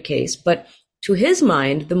every case, but to his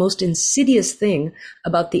mind, the most insidious thing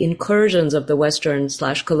about the incursions of the Western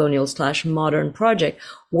 / colonial / modern project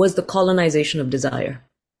was the colonization of desire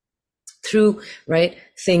through, right,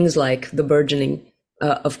 things like the burgeoning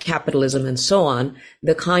of capitalism and so on,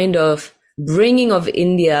 the kind of bringing of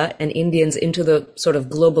India and Indians into the sort of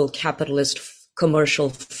global capitalist commercial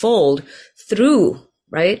fold through,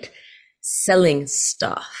 right, selling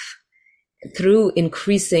stuff, through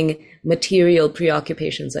increasing material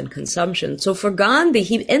preoccupations and consumption. So for Gandhi,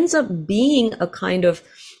 he ends up being a kind of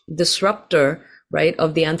disruptor, right,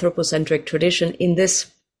 of the anthropocentric tradition in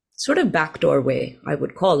this sort of backdoor way, I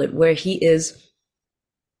would call it, where he is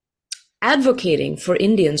advocating for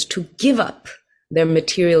Indians to give up their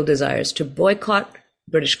material desires, to boycott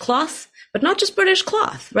British cloth, but not just British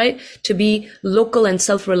cloth, right? To be local and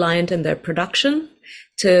self-reliant in their production,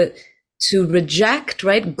 to reject,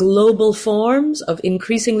 right, global forms of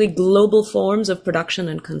increasingly global forms of production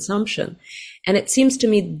and consumption. And it seems to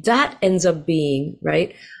me that ends up being,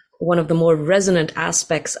 right, one of the more resonant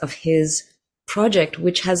aspects of his project,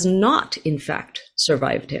 which has not, in fact,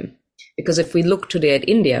 survived him. Because if we look today at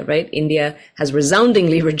India, right, India has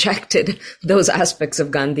resoundingly rejected those aspects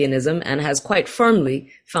of Gandhianism and has quite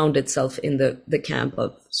firmly found itself in the camp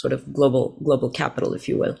of sort of global capital, if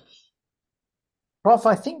you will. Prof,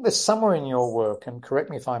 I think there's somewhere in your work, and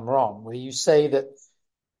correct me if I'm wrong, where you say that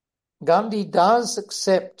Gandhi does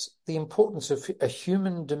accept the importance of a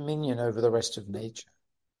human dominion over the rest of nature.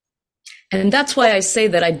 And that's why I say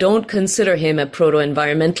that I don't consider him a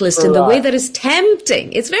proto-environmentalist in the Right. way that is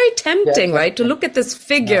tempting. It's very tempting, right, to look at this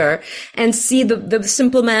figure and see the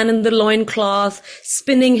simple man in the loincloth,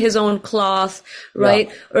 spinning his own cloth, right,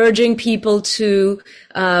 urging people to,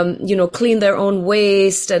 clean their own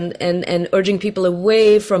waste and urging people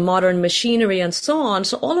away from modern machinery and so on.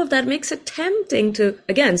 So all of that makes it tempting to,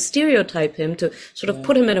 again, stereotype him, to sort of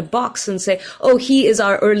put him in a box and say, oh, he is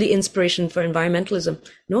our early inspiration for environmentalism.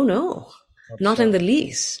 No. Not in the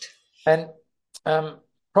least. And,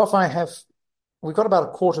 Prof, we've got about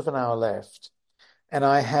a quarter of an hour left, and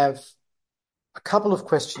I have a couple of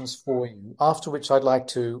questions for you, after which I'd like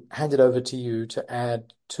to hand it over to you to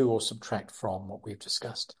add to or subtract from what we've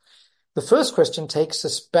discussed. The first question takes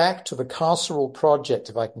us back to the carceral project,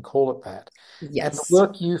 if I can call it that, and the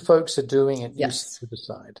work you folks are doing at UC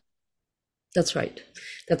Riverside. That's right.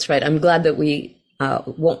 I'm glad that we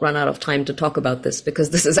won't run out of time to talk about this,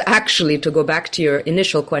 because this is actually, to go back to your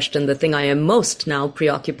initial question, the thing I am most now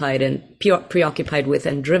preoccupied with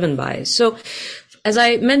and driven by. So, as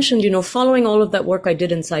I mentioned, following all of that work I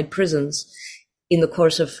did inside prisons in the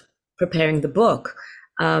course of preparing the book,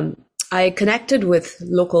 I connected with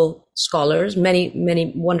local scholars,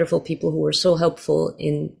 many wonderful people who were so helpful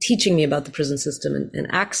in teaching me about the prison system and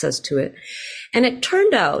access to it. And it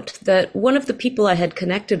turned out that one of the people I had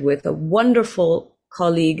connected with, a wonderful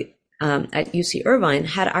colleague at UC Irvine,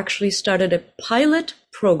 had actually started a pilot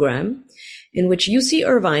program in which UC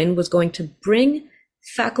Irvine was going to bring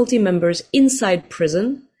faculty members inside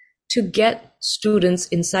prison to get students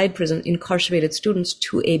inside prison, incarcerated students,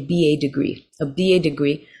 to a BA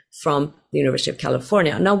degree from the University of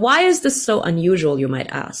California. Now, why is this so unusual, you might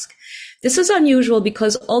ask? This is unusual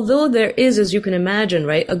because although there is, as you can imagine,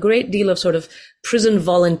 right, a great deal of sort of prison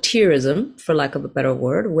volunteerism, for lack of a better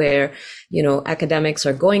word, where, academics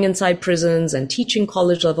are going inside prisons and teaching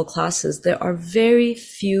college level classes, there are very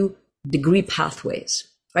few degree pathways,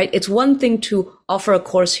 right? It's one thing to offer a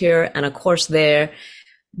course here and a course there,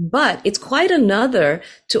 but it's quite another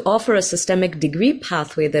to offer a systemic degree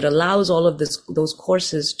pathway that allows all of those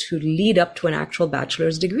courses to lead up to an actual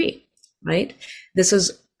bachelor's degree, right? This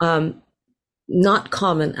is not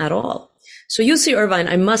common at all. So UC Irvine,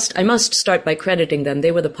 I must start by crediting them.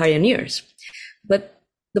 They were the pioneers. But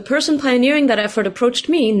the person pioneering that effort approached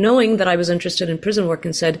me, knowing that I was interested in prison work,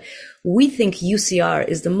 and said, we think UCR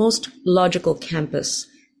is the most logical campus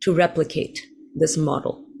to replicate this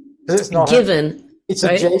model. It's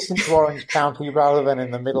right? adjacent to Orange County rather than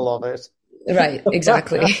in the middle of it. Right,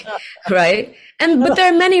 exactly. Right. But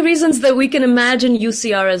there are many reasons that we can imagine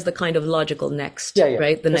UCR as the kind of logical next,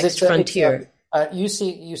 right? The next frontier.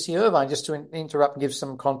 UC Irvine, just to interrupt and give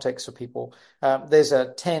some context for people, there's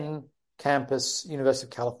a 10 campus University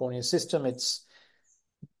of California system. It's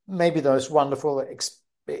maybe the most wonderful,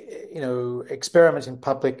 experiment in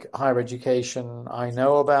public higher education I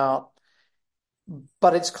know about,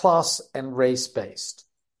 but it's class and race based.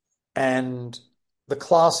 And the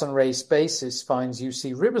class and race basis finds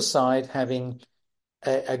UC Riverside having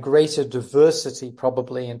a greater diversity,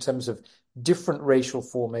 probably in terms of different racial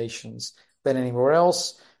formations than anywhere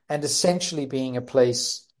else, and essentially being a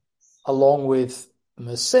place, along with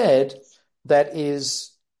Merced, that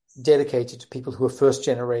is dedicated to people who are first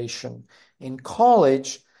generation in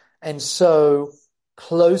college, and so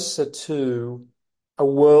closer to a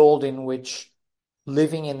world in which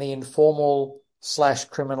living in the informal /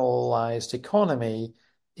 criminalized economy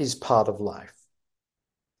is part of life.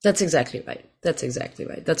 That's exactly right. That's exactly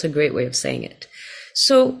right. That's a great way of saying it.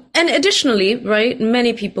 So, and additionally, right,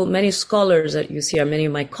 many people, many scholars at UCR, many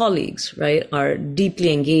of my colleagues, right, are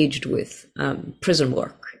deeply engaged with prison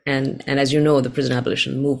work. And as you know, the prison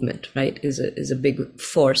abolition movement, right, is a big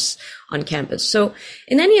force on campus. So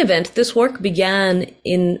in any event, this work began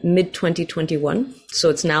in mid 2021. So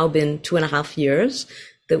it's now been 2.5 years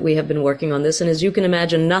that we have been working on this. And as you can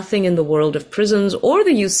imagine, nothing in the world of prisons or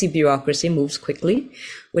the UC bureaucracy moves quickly,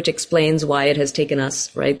 which explains why it has taken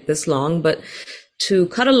us, right, this long. But to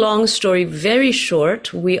cut a long story very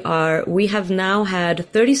short, we have now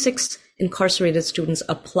had 36 incarcerated students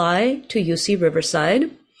apply to UC Riverside.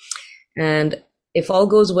 And if all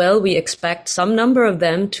goes well, we expect some number of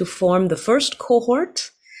them to form the first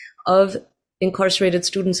cohort of incarcerated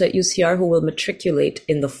students at UCR who will matriculate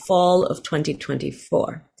in the fall of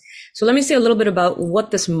 2024. So let me say a little bit about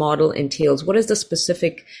what this model entails. What is the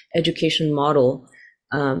specific education model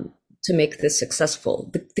to make this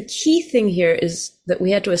successful? The key thing here is that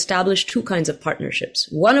we had to establish two kinds of partnerships.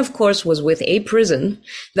 One, of course, was with a prison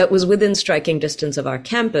that was within striking distance of our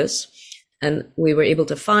campus, and we were able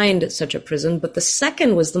to find such a prison. But the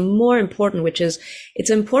second was the more important, which is it's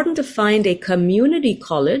important to find a community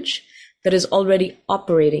college that is already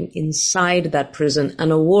operating inside that prison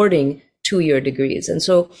and awarding 2-year degrees. And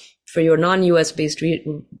so for your non-US based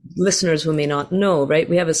listeners who may not know, right,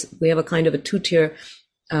 we have a kind of a 2-tier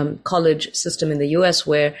college system in the US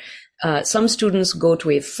where some students go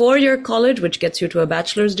to a 4-year college, which gets you to a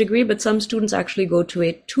bachelor's degree, but some students actually go to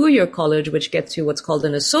a 2-year college, which gets you what's called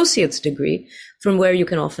an associate's degree, from where you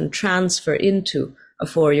can often transfer into a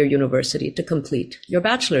 4-year university to complete your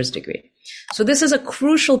bachelor's degree. So this is a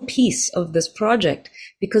crucial piece of this project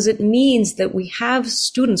because it means that we have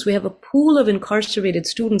a pool of incarcerated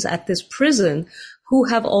students at this prison who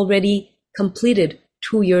have already completed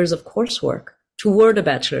 2 years of coursework toward a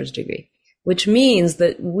bachelor's degree, which means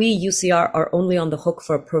that we, UCR, are only on the hook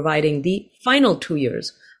for providing the final 2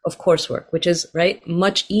 years of coursework, which is, right,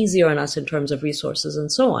 much easier on us in terms of resources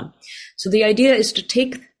and so on. So the idea is to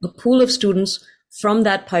take the pool of students from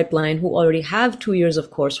that pipeline who already have 2 years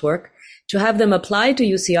of coursework, to have them apply to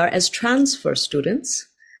UCR as transfer students,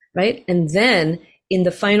 right? And then in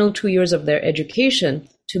the final 2 years of their education,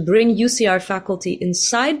 to bring UCR faculty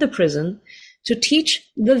inside the prison to teach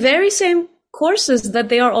the very same courses that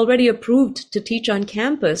they are already approved to teach on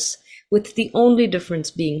campus, with the only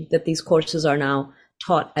difference being that these courses are now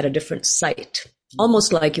taught at a different site,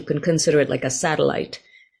 almost like you can consider it like a satellite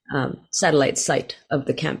site of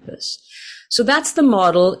the campus. So that's the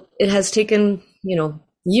model. It has taken,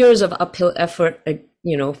 years of uphill effort.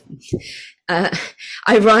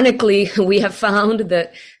 Ironically, we have found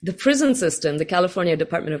that the prison system, the California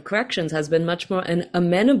Department of Corrections, has been much more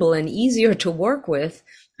amenable and easier to work with,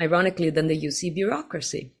 ironically, than the UC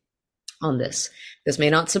bureaucracy on this. This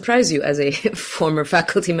may not surprise you as a former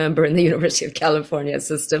faculty member in the University of California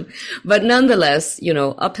system, but nonetheless,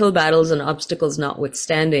 uphill battles and obstacles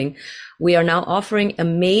notwithstanding, we are now offering a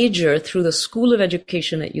major through the School of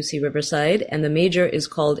Education at UC Riverside, and the major is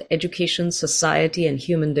called Education, Society, and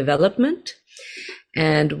Human Development.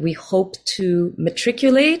 And we hope to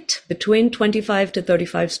matriculate between 25 to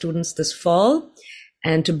 35 students this fall,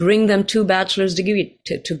 and to bring them to bachelor's degree,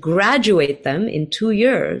 to graduate them in 2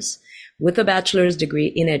 years with a bachelor's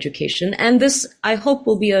degree in education. And this, I hope,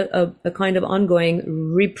 will be a kind of ongoing,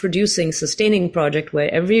 reproducing, sustaining project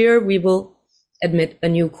where every year we will admit a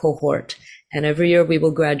new cohort, and every year we will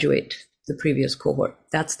graduate the previous cohort.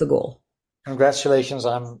 That's the goal. Congratulations.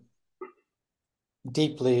 I'm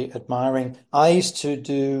deeply admiring. I used to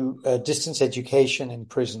do distance education in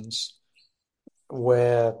prisons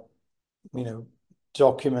where,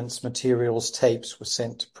 documents, materials, tapes were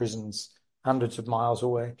sent to prisons hundreds of miles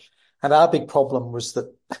away. And our big problem was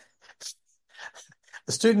that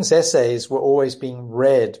the students' essays were always being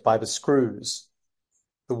read by the screws,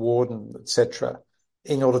 the warden, etc.,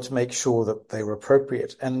 in order to make sure that they were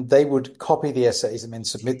appropriate. And they would copy the essays and then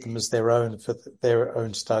submit them as their own for their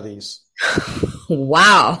own studies.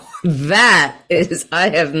 Wow.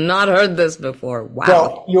 I have not heard this before. Wow.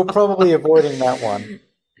 Well, you're probably avoiding that one,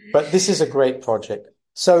 but this is a great project.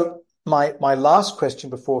 So my last question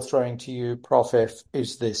before throwing to you, Prof F,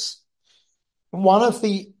 is this. One of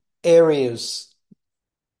the areas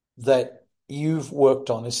that you've worked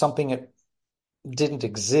on is something that didn't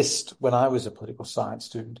exist when I was a political science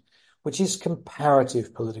student, which is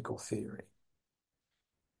comparative political theory.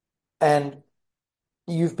 And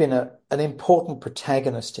you've been an important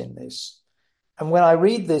protagonist in this. And when I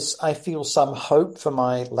read this, I feel some hope for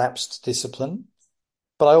my lapsed discipline,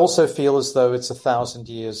 but I also feel as though it's 1,000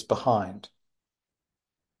 years behind,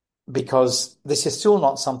 because this is still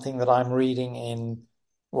not something that I'm reading in,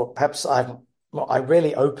 well, perhaps I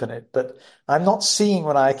rarely open it, but I'm not seeing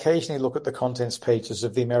when I occasionally look at the contents pages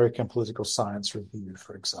of the American Political Science Review,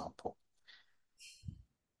 for example.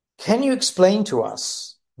 Can you explain to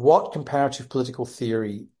us what comparative political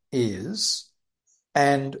theory is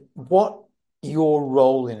and what your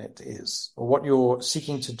role in it is, or what you're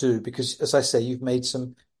seeking to do? Because, as I say, you've made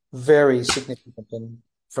some very significant and,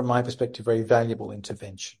 from my perspective, very valuable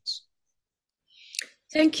interventions.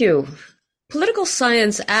 Thank you. Political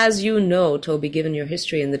science, as you know, Toby, given your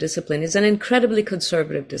history in the discipline, is an incredibly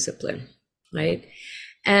conservative discipline, right?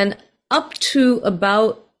 And up to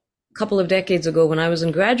about a couple of decades ago, when I was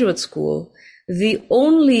in graduate school, the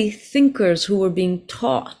only thinkers who were being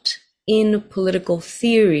taught in political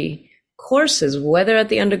theory courses, whether at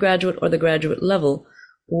the undergraduate or the graduate level,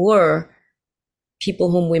 were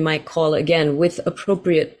people whom we might call, again, with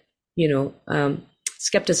appropriate,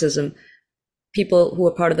 skepticism, people who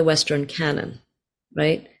are part of the Western canon,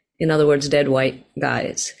 right? In other words, dead white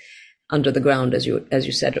guys under the ground, as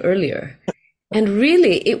you said earlier. And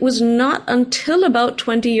really, it was not until about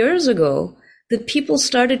 20 years ago that people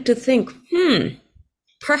started to think,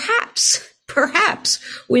 perhaps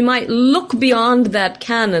we might look beyond that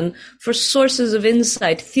canon for sources of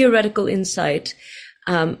insight, theoretical insight,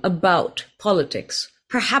 about politics.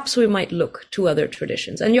 Perhaps we might look to other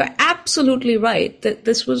traditions. And you're absolutely right that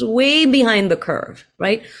this was way behind the curve,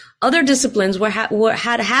 right? Other disciplines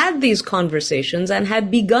had these conversations and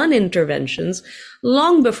had begun interventions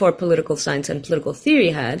long before political science and political theory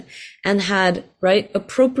had, and had, right,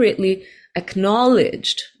 appropriately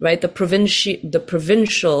acknowledged, right, the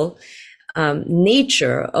provincial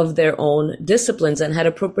nature of their own disciplines, and had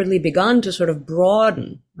appropriately begun to sort of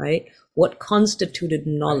broaden, right, what constituted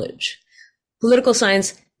knowledge. Political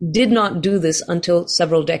science did not do this until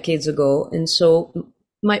several decades ago. And so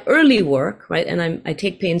my early work, right, and I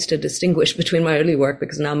take pains to distinguish between my early work,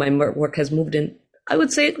 because now my work has moved in, I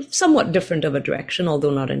would say, somewhat different of a direction,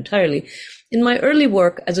 although not entirely. In my early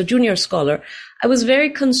work as a junior scholar, I was very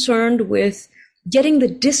concerned with getting the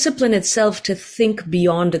discipline itself to think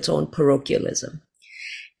beyond its own parochialism.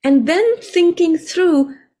 And then thinking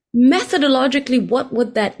through methodologically, what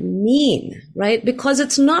would that mean, right? Because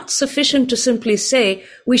it's not sufficient to simply say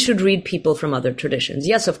we should read people from other traditions.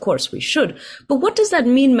 Yes, of course we should. But what does that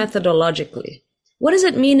mean methodologically? What does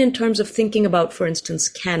it mean in terms of thinking about, for instance,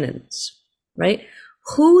 canons, right?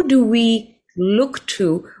 Who do we look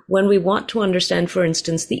to when we want to understand, for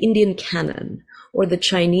instance, the Indian canon or the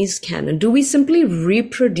Chinese canon? Do we simply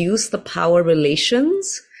reproduce the power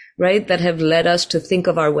relations, right, that have led us to think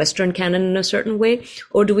of our Western canon in a certain way?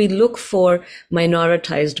 Or do we look for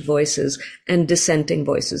minoritized voices and dissenting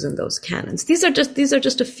voices in those canons? These are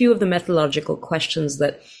just a few of the methodological questions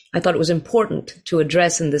that I thought it was important to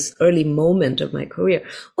address in this early moment of my career.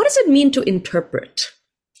 What does it mean to interpret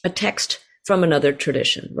a text from another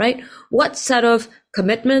tradition, right? What set of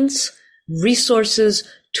commitments, resources,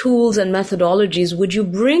 tools, and methodologies would you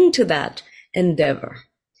bring to that endeavor?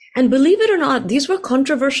 And believe it or not, these were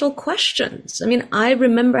controversial questions. I mean, I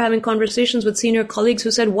remember having conversations with senior colleagues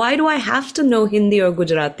who said, why do I have to know Hindi or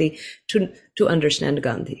Gujarati to understand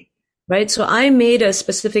Gandhi? Right? So I made a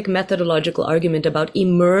specific methodological argument about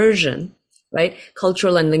immersion, right?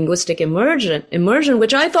 Cultural and linguistic immersion,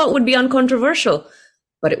 which I thought would be uncontroversial,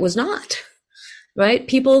 but it was not. Right?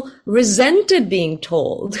 People resented being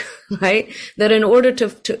told, right, that in order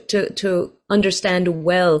to understand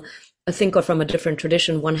well a thinker from a different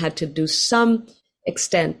tradition, one had to do to some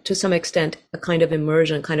extent, a kind of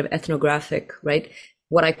immersion, kind of ethnographic, right?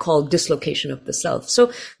 What I call dislocation of the self.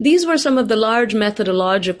 So these were some of the large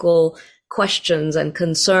methodological questions and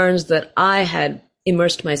concerns that I had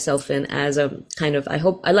immersed myself in as a kind of,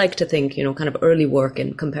 I like to think, kind of early work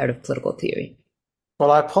in comparative political theory. Well,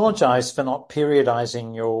 I apologize for not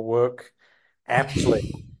periodizing your work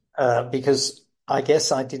aptly, because I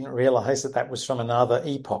guess I didn't realize that was from another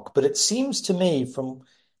epoch. But it seems to me, from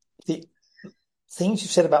the things you've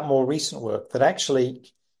said about more recent work, that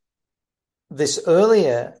actually this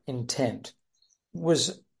earlier intent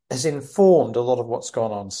has informed a lot of what's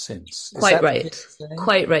gone on since. Quite right.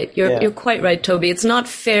 Quite right. You're quite right, Toby. It's not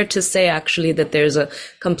fair to say actually that there's a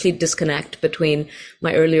complete disconnect between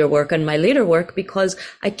my earlier work and my later work, because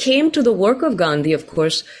I came to the work of Gandhi, of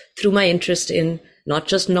course, through my interest in not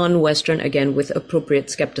just non-Western, again, with appropriate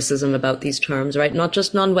skepticism about these terms, right? Not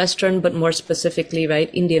just non-Western, but more specifically, right,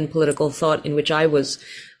 Indian political thought, in which I was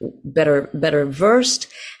better versed.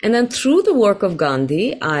 And then through the work of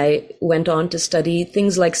Gandhi, I went on to study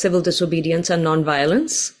things like civil disobedience and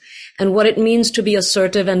nonviolence, and what it means to be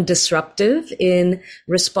assertive and disruptive in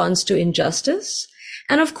response to injustice.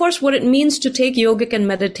 And of course, what it means to take yogic and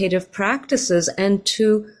meditative practices and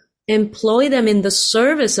to employ them in the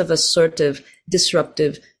service of assertive,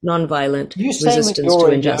 disruptive, nonviolent resistance to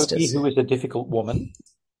injustice. Yogi who is a difficult woman?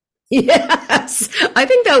 Yes, I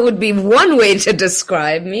think that would be one way to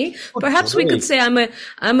describe me. Perhaps we could say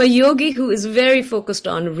I'm a yogi who is very focused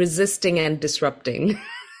on resisting and disrupting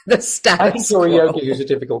the status quo. I think you're a yogi who's a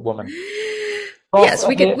difficult woman. Yes,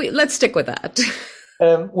 let's stick with that.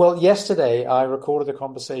 Well, yesterday I recorded a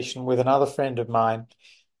conversation with another friend of mine,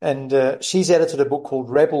 and she's edited a book called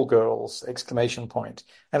Rebel Girls, !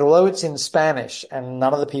 And although it's in Spanish and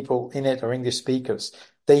none of the people in it are English speakers,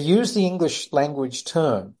 they use the English language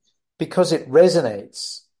term because it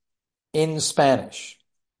resonates in Spanish.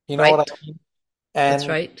 You know what I mean? And, that's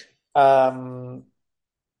right.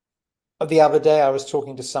 The other day I was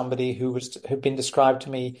talking to somebody had been described to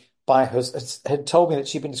me had told me that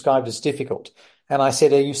she'd been described as difficult. And I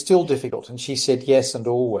said, "Are you still difficult?" And she said, "Yes, and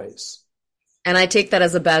always." And I take that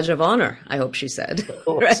as a badge of honor, I hope she said,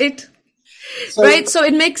 right? Right. So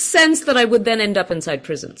it makes sense that I would then end up inside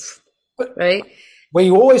prisons, right? Where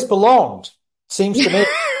you always belonged, seems to me.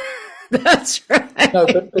 That's right. No,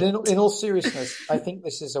 but in all seriousness, I think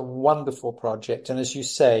this is a wonderful project. And as you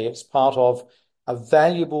say, it's part of a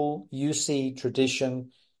valuable UC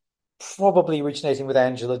tradition, probably originating with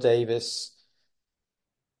Angela Davis,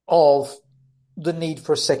 of the need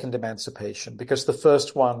for a second emancipation, because the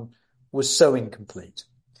first one was so incomplete.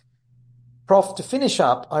 Prof, to finish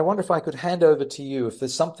up, I wonder if I could hand over to you if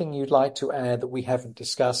there's something you'd like to add that we haven't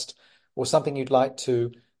discussed, or something you'd like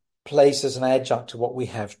to place as an adjunct to what we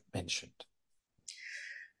have mentioned.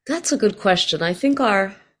 That's a good question. I think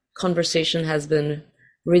our conversation has been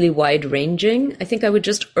really wide-ranging. I think I would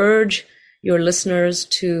just urge your listeners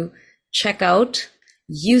to check out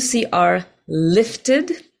UCR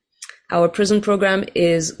Lifted. Our prison program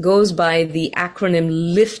goes by the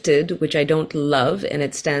acronym LIFTED, which I don't love, and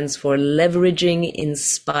it stands for Leveraging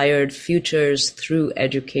Inspired Futures Through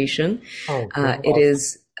Education. It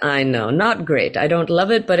is, I know, not great. I don't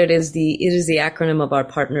love it, but it is the acronym of our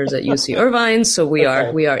partners at UC Irvine. So we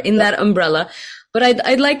are in that umbrella. But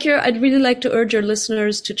I'd really like to urge your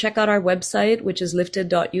listeners to check out our website, which is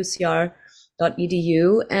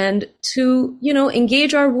lifted.ucr.edu, and to,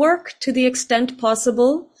 engage our work to the extent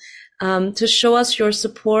possible. To show us your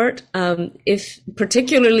support, if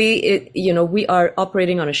particularly, we are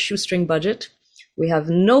operating on a shoestring budget. We have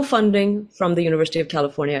no funding from the University of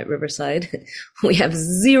California at Riverside. We have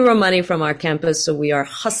zero money from our campus, so we are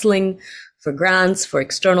hustling for grants, for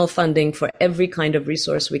external funding, for every kind of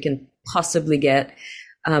resource we can possibly get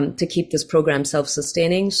to keep this program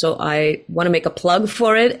self-sustaining. So I want to make a plug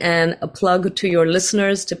for it, and a plug to your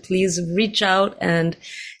listeners to please reach out and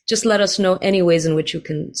just let us know any ways in which you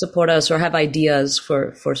can support us or have ideas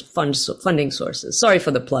for funding sources. Sorry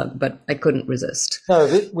for the plug, but I couldn't resist. No,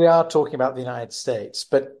 we are talking about the United States,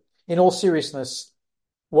 but in all seriousness,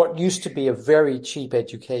 what used to be a very cheap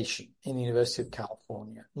education in the University of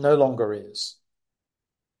California no longer is.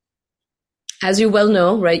 As you well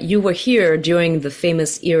know, right, you were here during the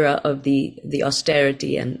famous era of the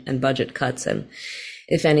austerity and budget cuts, and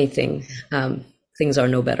if anything, things are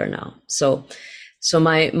no better now. So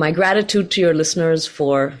my gratitude to your listeners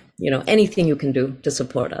for, anything you can do to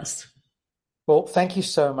support us. Well, thank you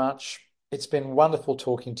so much. It's been wonderful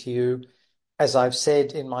talking to you. As I've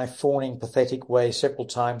said in my fawning, pathetic way several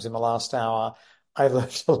times in the last hour, I've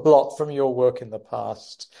learned a lot from your work in the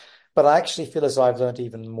past, but I actually feel as though I've learned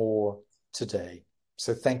even more today.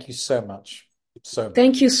 So thank you so much.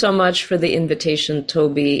 Thank you so much for the invitation,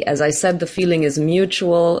 Toby. As I said, the feeling is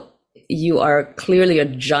mutual. You are clearly a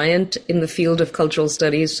giant in the field of cultural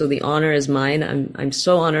studies, so the honor is mine. I'm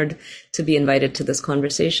so honored to be invited to this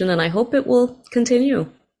conversation, and I hope it will continue.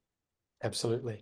 Absolutely.